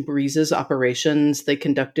Ocean Breeze's operations, they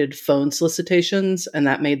conducted phone solicitations, and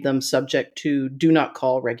that made them subject to do not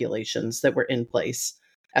call regulations that were in place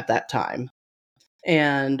at that time.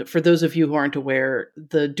 And for those of you who aren't aware,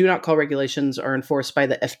 the do not call regulations are enforced by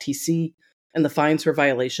the FTC, and the fines for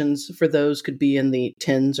violations for those could be in the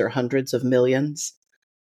tens or hundreds of millions.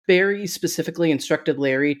 Barry specifically instructed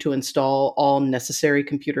Larry to install all necessary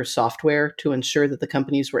computer software to ensure that the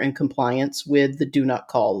companies were in compliance with the do not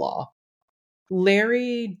call law.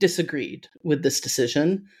 Larry disagreed with this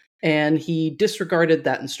decision, and he disregarded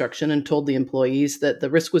that instruction and told the employees that the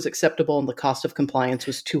risk was acceptable and the cost of compliance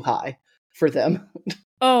was too high for them.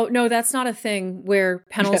 Oh, no, that's not a thing where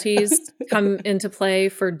penalties come into play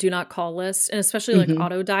for do not call lists, and especially like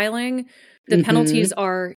auto dialing. The penalties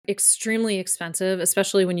are extremely expensive,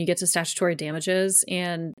 especially when you get to statutory damages.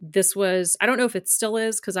 And this was, I don't know if it still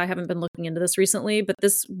is because I haven't been looking into this recently, but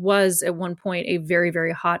this was at one point a very,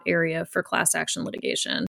 very hot area for class action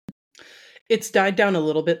litigation. It's died down a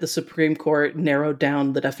little bit. The Supreme Court narrowed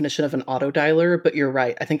down the definition of an auto dialer, but you're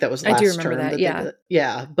right. I think that was last term. I do remember that,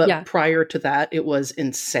 yeah. But prior to that, it was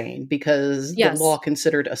insane because the law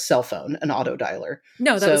considered a cell phone an auto dialer.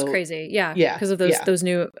 No, that was crazy. Yeah. Because of those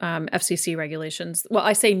new FCC regulations. Well,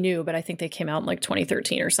 I say new, but I think they came out in like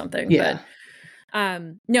 2013 or something. Yeah. But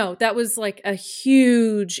no, that was like a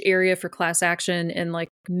huge area for class action and like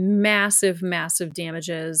massive, massive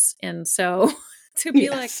damages. And so to be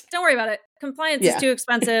like, don't worry about it. Compliance is too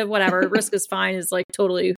expensive, whatever. Risk is fine is like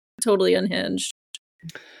totally unhinged.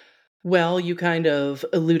 Well, you kind of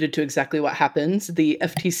alluded to exactly what happens. The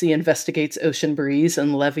FTC investigates Ocean Breeze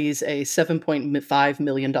and levies a $7.5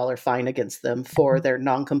 million fine against them for their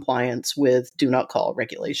noncompliance with do not call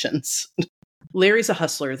regulations. Larry's a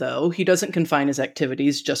hustler, though. He doesn't confine his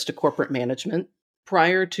activities just to corporate management.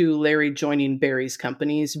 Prior to Larry joining Barry's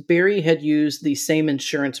companies, Barry had used the same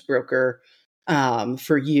insurance broker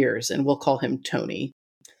for years, and we'll call him Tony.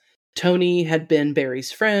 Tony had been Barry's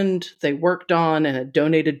friend. They worked on and had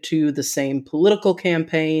donated to the same political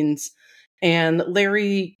campaigns. And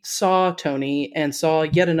Larry saw Tony and saw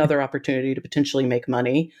yet another opportunity to potentially make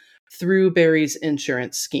money through Barry's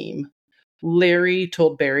insurance scheme. Larry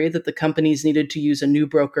told Barry that the companies needed to use a new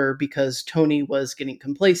broker because Tony was getting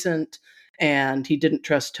complacent and he didn't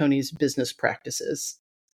trust Tony's business practices.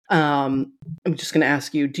 I'm just going to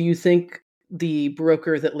ask you, do you think the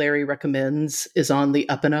broker that Larry recommends is on the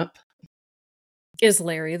up and up? Is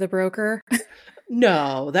Larry the broker?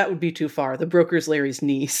 No, that would be too far. The broker's Larry's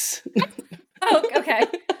niece. Oh, okay.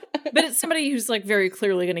 But it's somebody who's like very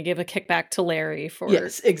clearly going to give a kickback to Larry for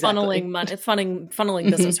funneling money,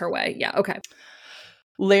 funneling business her way. Yeah, okay.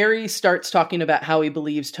 Larry starts talking about how he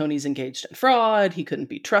believes Tony's engaged in fraud, he couldn't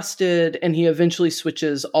be trusted, and he eventually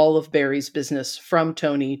switches all of Barry's business from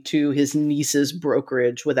Tony to his niece's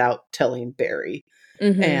brokerage without telling Barry.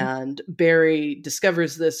 And Barry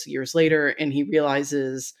discovers this years later, and he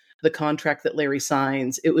realizes the contract that Larry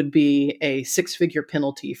signs, it would be a 6-figure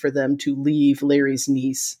penalty for them to leave Larry's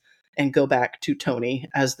niece and go back to Tony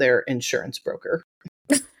as their insurance broker.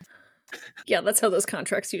 Yeah, that's how those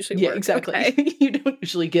contracts usually Yeah, work. exactly. Okay. You don't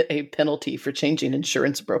usually get a penalty for changing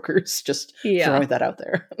insurance brokers. Just Yeah. throwing that out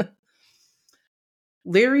there.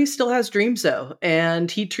 Larry still has dreams, though, and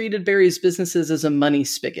he treated Barry's businesses as a money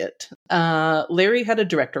spigot. Larry had a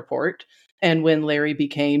direct report, and when Larry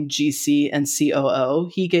became GC and COO,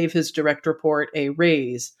 he gave his direct report a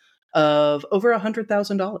raise of over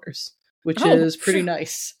 $100,000, which Oh, is pretty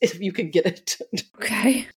nice if you could get it.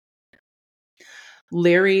 okay.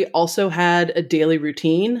 Larry also had a daily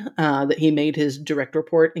routine that he made his direct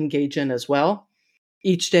report engage in as well.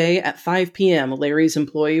 Each day at 5 p.m., Larry's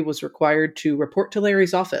employee was required to report to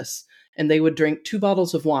Larry's office, and they would drink 2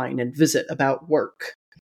 bottles of wine and visit about work.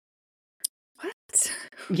 What?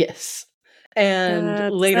 Yes.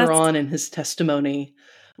 And later That's on in his testimony,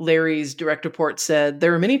 Larry's direct report said,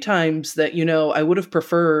 there are many times that, I would have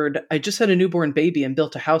preferred, I just had a newborn baby and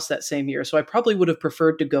built a house that same year, so I probably would have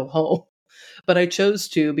preferred to go home. But I chose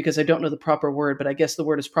to because I don't know the proper word, but I guess the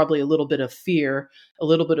word is probably a little bit of fear. A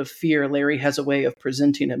little bit of fear. Larry has a way of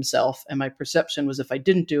presenting himself. And my perception was if I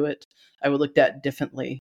didn't do it, I would looked at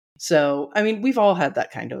differently. So, I mean, we've all had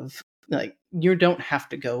that kind of like, you don't have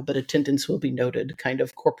to go, but attendance will be noted kind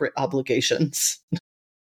of corporate obligations.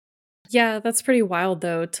 Yeah, that's pretty wild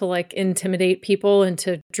though, to like intimidate people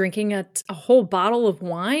into drinking a whole bottle of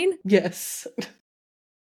wine. Yes.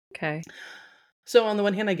 Okay. So on the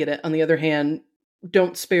one hand, I get it. On the other hand,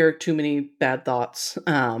 don't spare too many bad thoughts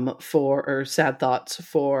or sad thoughts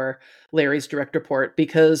for Larry's direct report,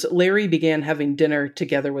 because Larry began having dinner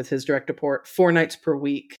together with his direct report 4 nights per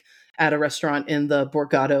week at a restaurant in the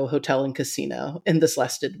Borgata Hotel and Casino. And this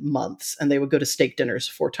lasted months, and they would go to steak dinners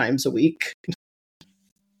 4 times a week.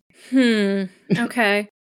 Okay.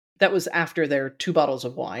 That was after their 2 bottles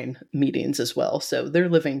of wine meetings as well. So they're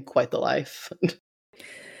living quite the life.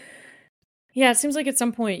 Yeah, it seems like at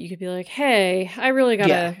some point you could be like, hey, I really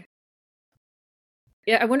gotta.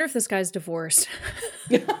 Yeah, I wonder if this guy's divorced.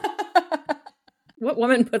 What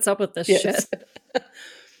woman puts up with this shit?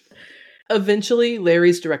 Eventually,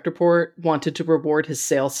 Larry's direct report wanted to reward his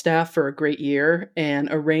sales staff for a great year and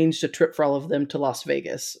arranged a trip for all of them to Las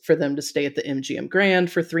Vegas for them to stay at the MGM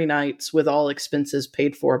Grand for 3 nights with all expenses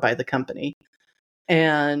paid for by the company.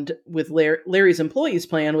 And with Larry's employees'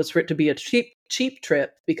 plan was for it to be a cheap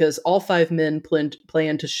trip because all 5 men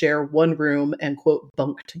planned to share one room and, quote,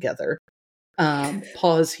 bunk together.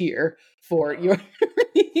 Pause here for your...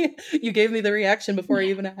 You gave me the reaction before I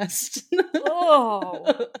even asked.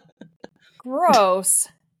 Oh, gross.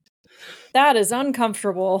 That is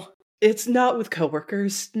uncomfortable. It's not with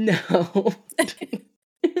coworkers, no.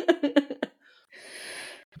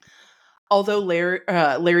 Although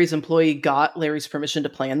Larry's employee got Larry's permission to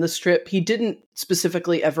plan this trip, he didn't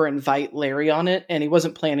specifically ever invite Larry on it, and he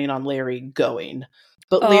wasn't planning on Larry going.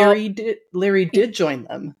 But Larry did join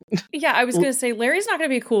them. Yeah, I was going to say, Larry's not going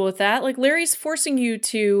to be cool with that. Like, Larry's forcing you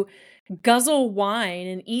to guzzle wine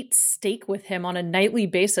and eat steak with him on a nightly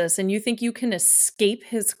basis, and you think you can escape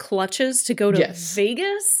his clutches to go to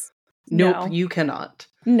Vegas? Nope, No. you cannot.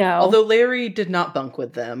 No. Although Larry did not bunk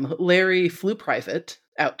with them. Larry flew private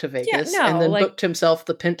out to Vegas and then booked himself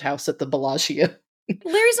the penthouse at the Bellagio.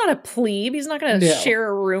 Larry's not a plebe. He's not going to share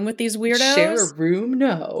a room with these weirdos. Share a room?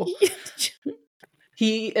 No.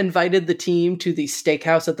 He invited the team to the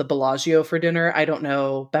steakhouse at the Bellagio for dinner. I don't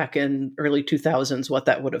know back in early 2000s what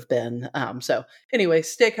that would have been. So anyway,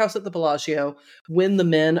 steakhouse at the Bellagio. When the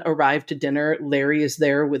men arrive to dinner, Larry is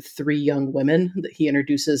there with 3 young women that he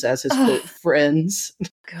introduces as his quote friends.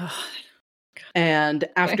 God. And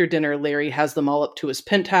after dinner, Larry has them all up to his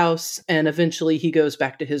penthouse, and eventually he goes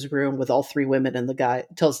back to his room with all 3 women, and the guy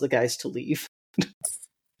tells the guys to leave.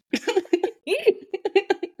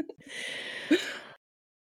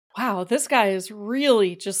 Wow, this guy is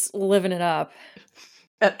really just living it up.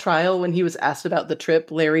 At trial, when he was asked about the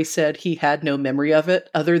trip, Larry said he had no memory of it,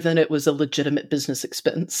 other than it was a legitimate business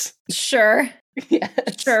expense. Sure.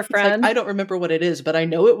 Yes. Sure, friend. I don't remember what it is, but I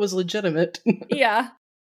know it was legitimate. Yeah.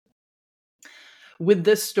 With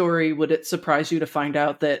this story, would it surprise you to find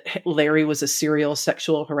out that Larry was a serial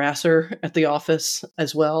sexual harasser at the office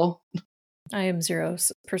as well? I am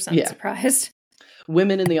 0% surprised.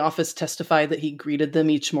 Women in the office testify that he greeted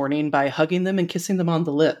them each morning by hugging them and kissing them on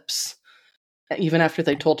the lips, even after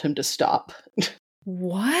they told him to stop.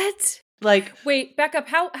 What? Like, wait, back up.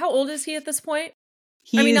 How old is he at this point?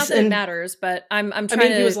 I mean, not that it matters, but I'm trying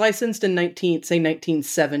to... he was licensed in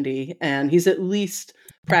 1970, and he's at least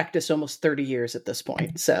practiced almost 30 years at this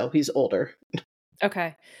point, so he's older.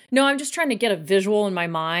 Okay. No, I'm just trying to get a visual in my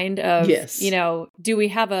mind of, do we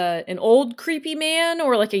have an old creepy man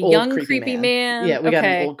or like a young creepy man? Yeah, we got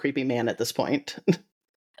an old creepy man at this point.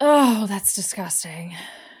 Oh, that's disgusting.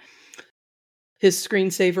 His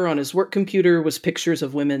screensaver on his work computer was pictures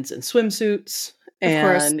of women's in swimsuits. Of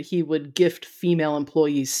course. And he would gift female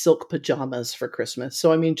employees silk pajamas for Christmas.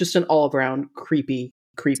 So, I mean, just an all-around creepy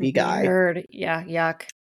guy. Weird. Yeah, yuck.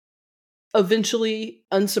 Eventually,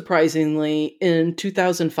 unsurprisingly, in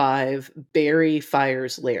 2005, Barry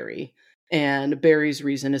fires Larry. And Barry's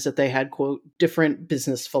reason is that they had, quote, different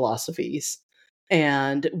business philosophies.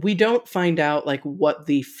 And we don't find out, like, what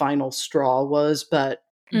the final straw was, but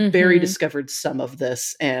Barry discovered some of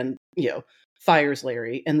this and, fires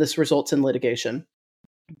Larry. And this results in litigation.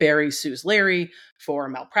 Barry sues Larry for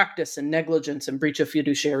malpractice and negligence and breach of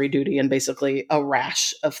fiduciary duty and basically a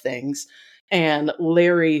rash of things. And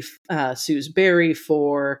Larry sues Barry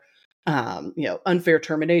for, unfair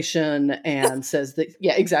termination and says that,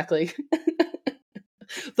 yeah, exactly.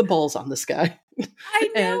 The ball's on this guy. I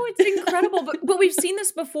know, it's incredible, but we've seen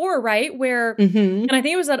this before, right? Where, and I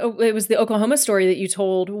think it was the Oklahoma story that you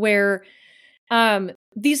told, where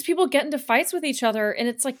these people get into fights with each other, and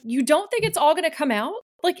it's like, you don't think it's all going to come out?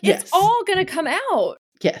 Like, it's all going to come out.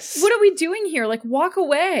 Yes. What are we doing here? Like, walk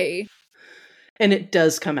away. And it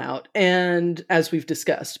does come out, and as we've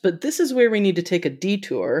discussed, but this is where we need to take a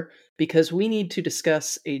detour because we need to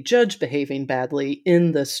discuss a judge behaving badly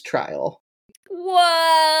in this trial.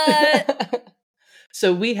 What?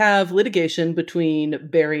 So we have litigation between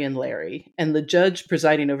Barry and Larry, and the judge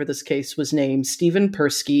presiding over this case was named Stephen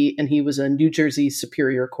Persky, and he was a New Jersey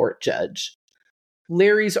Superior Court judge.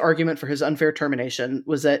 Larry's argument for his unfair termination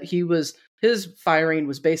was that his firing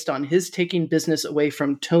was based on his taking business away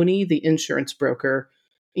from Tony, the insurance broker,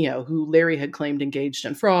 who Larry had claimed engaged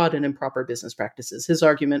in fraud and improper business practices. His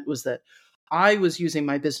argument was that I was using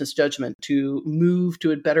my business judgment to move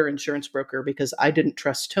to a better insurance broker because I didn't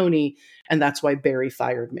trust Tony, and that's why Barry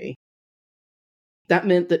fired me. That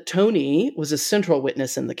meant that Tony was a central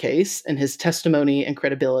witness in the case, and his testimony and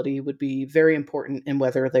credibility would be very important in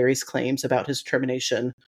whether Larry's claims about his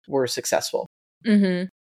termination were successful.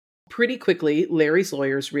 Pretty quickly, Larry's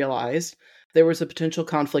lawyers realized there was a potential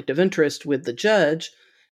conflict of interest with the judge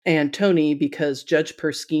and Tony because Judge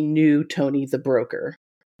Persky knew Tony the broker.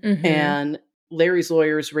 And Larry's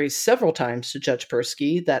lawyers raised several times to Judge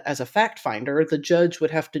Persky that as a fact finder, the judge would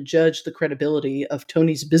have to judge the credibility of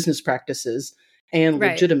Tony's business practices and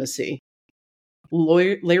legitimacy.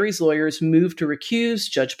 Larry's lawyers moved to recuse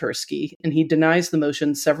Judge Persky, and he denies the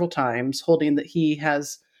motion several times, holding that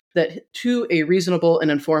that to a reasonable and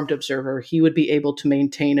informed observer, he would be able to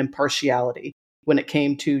maintain impartiality when it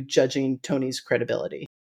came to judging Tony's credibility.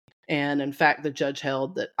 And in fact, the judge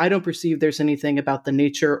held that I don't perceive there's anything about the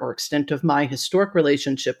nature or extent of my historic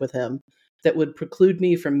relationship with him that would preclude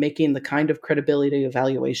me from making the kind of credibility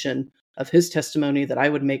evaluation of his testimony that I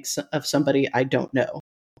would make of somebody I don't know.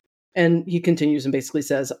 And he continues and basically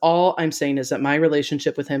says, all I'm saying is that my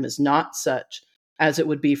relationship with him is not such as it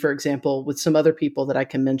would be, for example, with some other people that I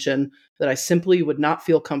can mention, that I simply would not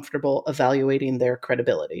feel comfortable evaluating their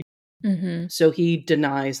credibility. So he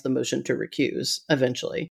denies the motion to recuse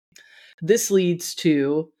eventually. This leads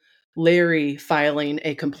to Larry filing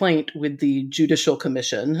a complaint with the Judicial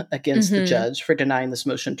Commission against the judge for denying this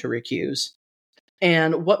motion to recuse.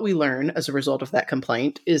 And what we learn as a result of that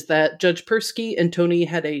complaint is that Judge Persky and Tony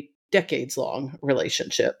had a decades-long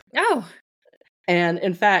relationship. Oh. And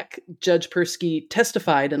in fact, Judge Persky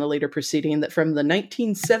testified in a later proceeding that from the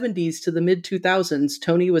 1970s to the mid-2000s,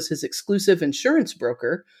 Tony was his exclusive insurance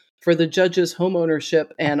broker for the judge's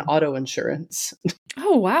homeownership and auto insurance.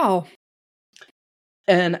 Oh, wow.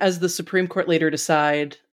 And as the Supreme Court later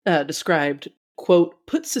described, quote,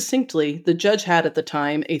 put succinctly, the judge had at the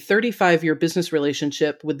time a 35-year business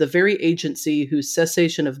relationship with the very agency whose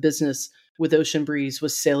cessation of business with Ocean Breeze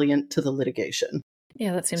was salient to the litigation.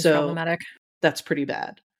 Yeah, that seems problematic. That's pretty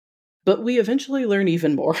bad. But we eventually learn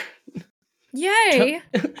even more. Yay!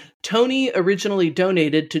 Tony originally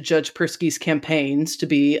donated to Judge Persky's campaigns to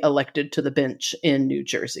be elected to the bench in New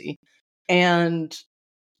Jersey. And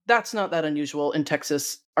that's not that unusual. In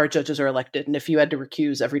Texas, our judges are elected, and if you had to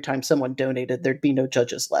recuse every time someone donated, there'd be no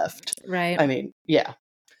judges left. Right. I mean, yeah.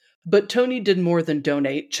 But Tony did more than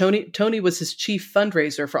donate. Tony was his chief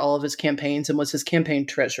fundraiser for all of his campaigns and was his campaign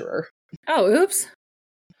treasurer. Oh, oops.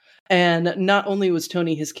 And not only was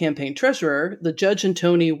Tony his campaign treasurer, the judge and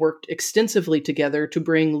Tony worked extensively together to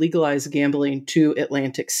bring legalized gambling to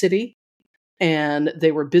Atlantic City. And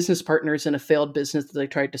they were business partners in a failed business that they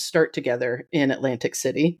tried to start together in Atlantic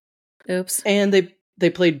City. Oops. And they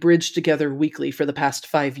played bridge together weekly for the past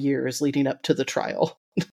 5 years leading up to the trial.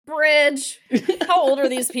 Bridge. How old are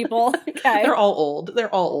these people? Okay. They're all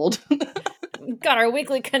old. Got our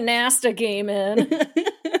weekly canasta game in.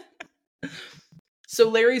 So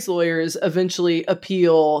Larry's lawyers eventually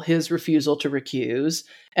appeal his refusal to recuse,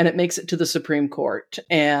 and it makes it to the Supreme Court.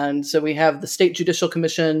 And so we have the State Judicial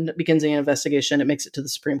Commission begins the investigation. It makes it to the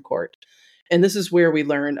Supreme Court. And this is where we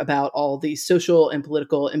learn about all the social and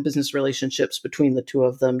political and business relationships between the two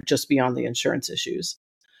of them, just beyond the insurance issues.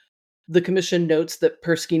 The commission notes that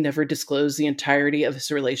Persky never disclosed the entirety of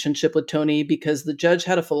his relationship with Tony because the judge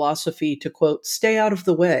had a philosophy to, quote, stay out of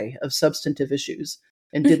the way of substantive issues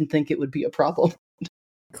and didn't think it would be a problem.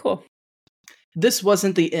 Cool. This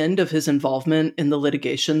wasn't the end of his involvement in the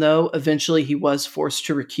litigation, though. Eventually, he was forced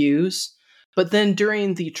to recuse. But then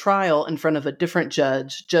during the trial in front of a different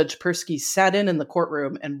judge, Judge Persky sat in the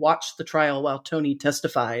courtroom and watched the trial while Tony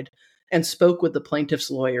testified and spoke with the plaintiff's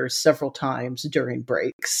lawyers several times during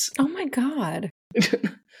breaks. Oh my God.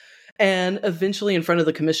 And eventually, in front of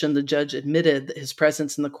the commission, the judge admitted that his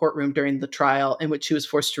presence in the courtroom during the trial in which he was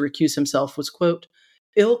forced to recuse himself was, quote,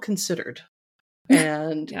 ill-considered.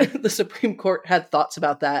 And the Supreme Court had thoughts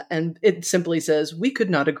about that. And it simply says, we could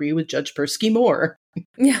not agree with Judge Persky more.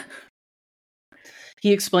 Yeah.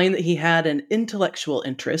 He explained that he had an intellectual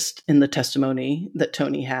interest in the testimony that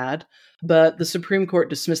Tony had, but the Supreme Court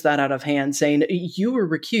dismissed that out of hand, saying, you were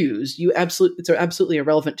recused. It's absolutely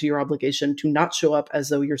irrelevant to your obligation to not show up as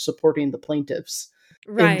though you're supporting the plaintiffs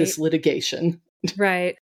in this litigation.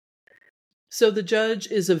 Right. So the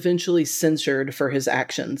judge is eventually censured for his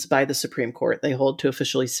actions by the Supreme Court. They hold to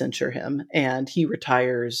officially censure him, and he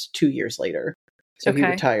retires 2 years later. So he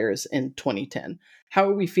retires in 2010. How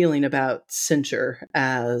are we feeling about censure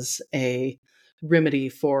as a remedy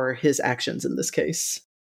for his actions in this case?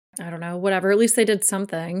 I don't know. Whatever. At least they did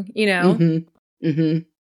something, you know? Mm-hmm. Mm-hmm.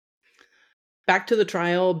 Back to the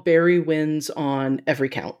trial, Barry wins on every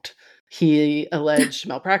count. He alleged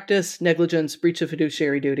malpractice, negligence, breach of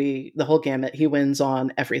fiduciary duty, the whole gamut. He wins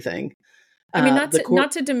on everything. I mean, not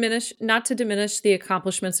to diminish the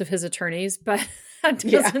accomplishments of his attorneys, but that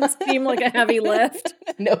doesn't seem like a heavy lift.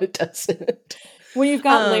 No, it doesn't. When you've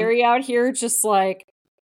got Larry out here just like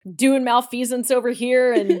doing malfeasance over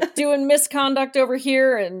here and doing misconduct over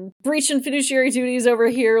here and breaching fiduciary duties over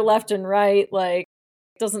here, left and right, like,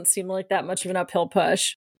 doesn't seem like that much of an uphill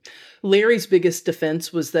push. Larry's biggest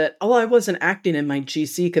defense was that, I wasn't acting in my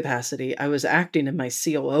GC capacity. I was acting in my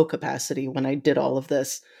COO capacity when I did all of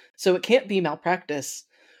this. So it can't be malpractice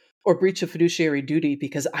or breach of fiduciary duty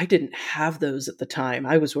because I didn't have those at the time.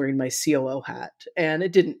 I was wearing my COO hat, and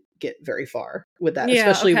it didn't get very far with that,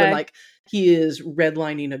 especially when like he is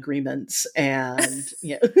redlining agreements and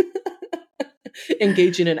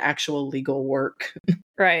engaging in actual legal work.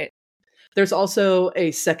 Right. There's also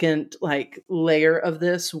a second layer of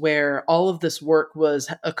this where all of this work was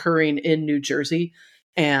occurring in New Jersey,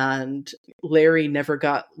 and Larry never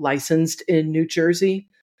got licensed in New Jersey.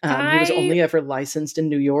 He was only ever licensed in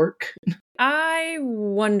New York. I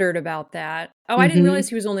wondered about that. I didn't realize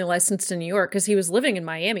he was only licensed in New York because he was living in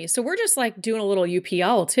Miami. So we're just doing a little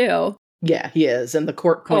UPL too. Yeah, he is. And the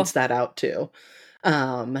court points that out too.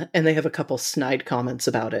 And they have a couple snide comments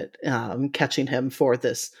about it, catching him for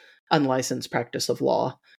this unlicensed practice of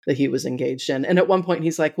law that he was engaged in. And at one point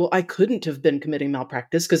he's like, well, I couldn't have been committing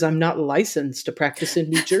malpractice because I'm not licensed to practice in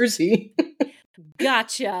New Jersey.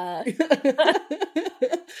 Gotcha.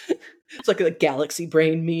 It's like a galaxy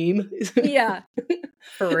brain meme. Yeah.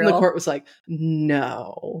 For real. And the court was like,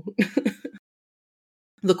 no.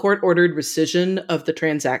 The court ordered rescission of the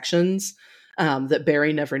transactions that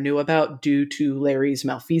Barry never knew about due to Larry's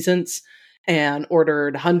malfeasance, and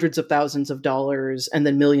ordered hundreds of thousands of dollars and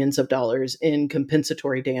then millions of dollars in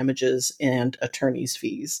compensatory damages and attorney's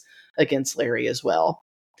fees against Larry as well.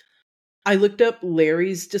 I looked up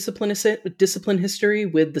Larry's discipline history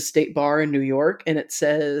with the state bar in New York, and it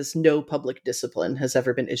says no public discipline has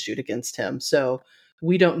ever been issued against him. So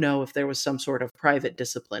we don't know if there was some sort of private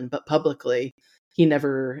discipline, but publicly, he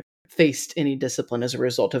never faced any discipline as a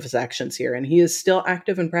result of his actions here. And he is still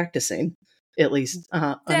active and practicing, at least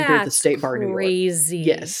under the state bar in New York. Crazy.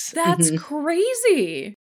 Yes. That's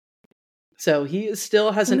crazy. So he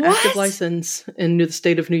still has an active license in the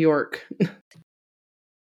state of New York.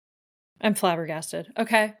 I'm flabbergasted.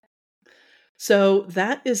 Okay. So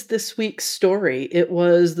that is this week's story. It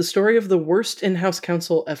was the story of the worst in-house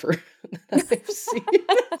counsel ever that I've seen.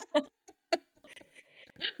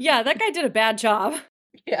 Yeah, that guy did a bad job.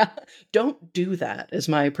 Yeah. Don't do that is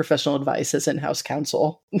my professional advice as in-house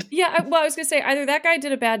counsel. Yeah. I was going to say either that guy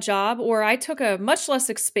did a bad job or I took a much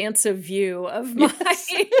less expansive view of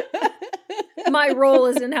my role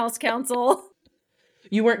as in-house counsel.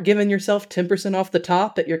 you weren't giving yourself 10% off the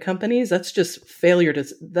top at your companies. That's just failure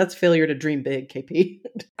to dream big, KP.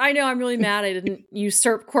 I know, I'm really mad I didn't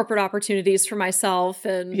usurp corporate opportunities for myself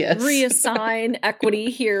and reassign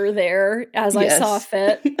equity here or there as I saw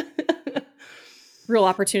fit. Real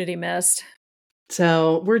opportunity missed.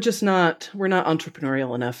 So we're not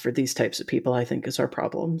entrepreneurial enough for these types of people, I think, is our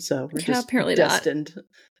problem. So we're just apparently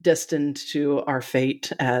destined to our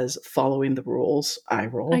fate as following the rules. I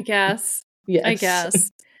roll. I guess. Yes. I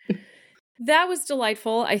guess. That was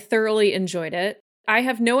delightful. I thoroughly enjoyed it. I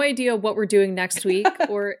have no idea what we're doing next week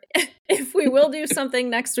or if we will do something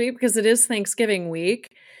next week because it is Thanksgiving week.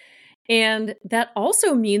 And that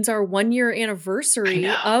also means our 1-year anniversary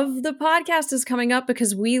of the podcast is coming up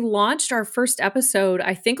because we launched our first episode,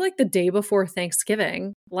 I think like the day before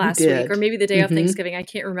Thanksgiving last week, or maybe the day of Thanksgiving. I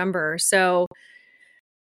can't remember. So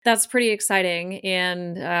that's pretty exciting.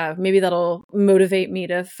 And maybe that'll motivate me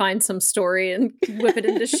to find some story and whip it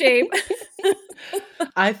into shape.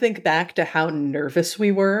 I think back to how nervous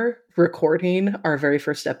we were recording our very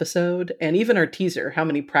first episode and even our teaser, how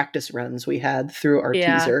many practice runs we had through our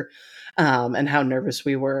teaser, and how nervous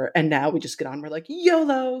we were. And now we just get on, we're like,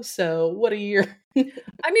 YOLO. So what a year.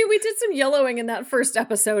 I mean, we did some YOLOing in that first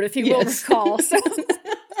episode, if you will recall. So.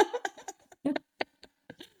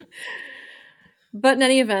 But in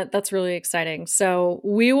any event, that's really exciting. So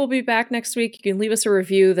we will be back next week. You can leave us a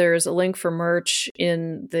review. There's a link for merch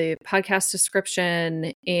in the podcast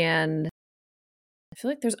description. And I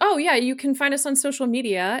feel like you can find us on social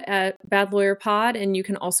media at Bad Lawyer Pod. And you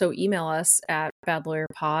can also email us at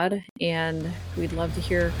badlawyerpod. And we'd love to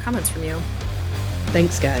hear comments from you.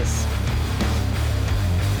 Thanks, guys.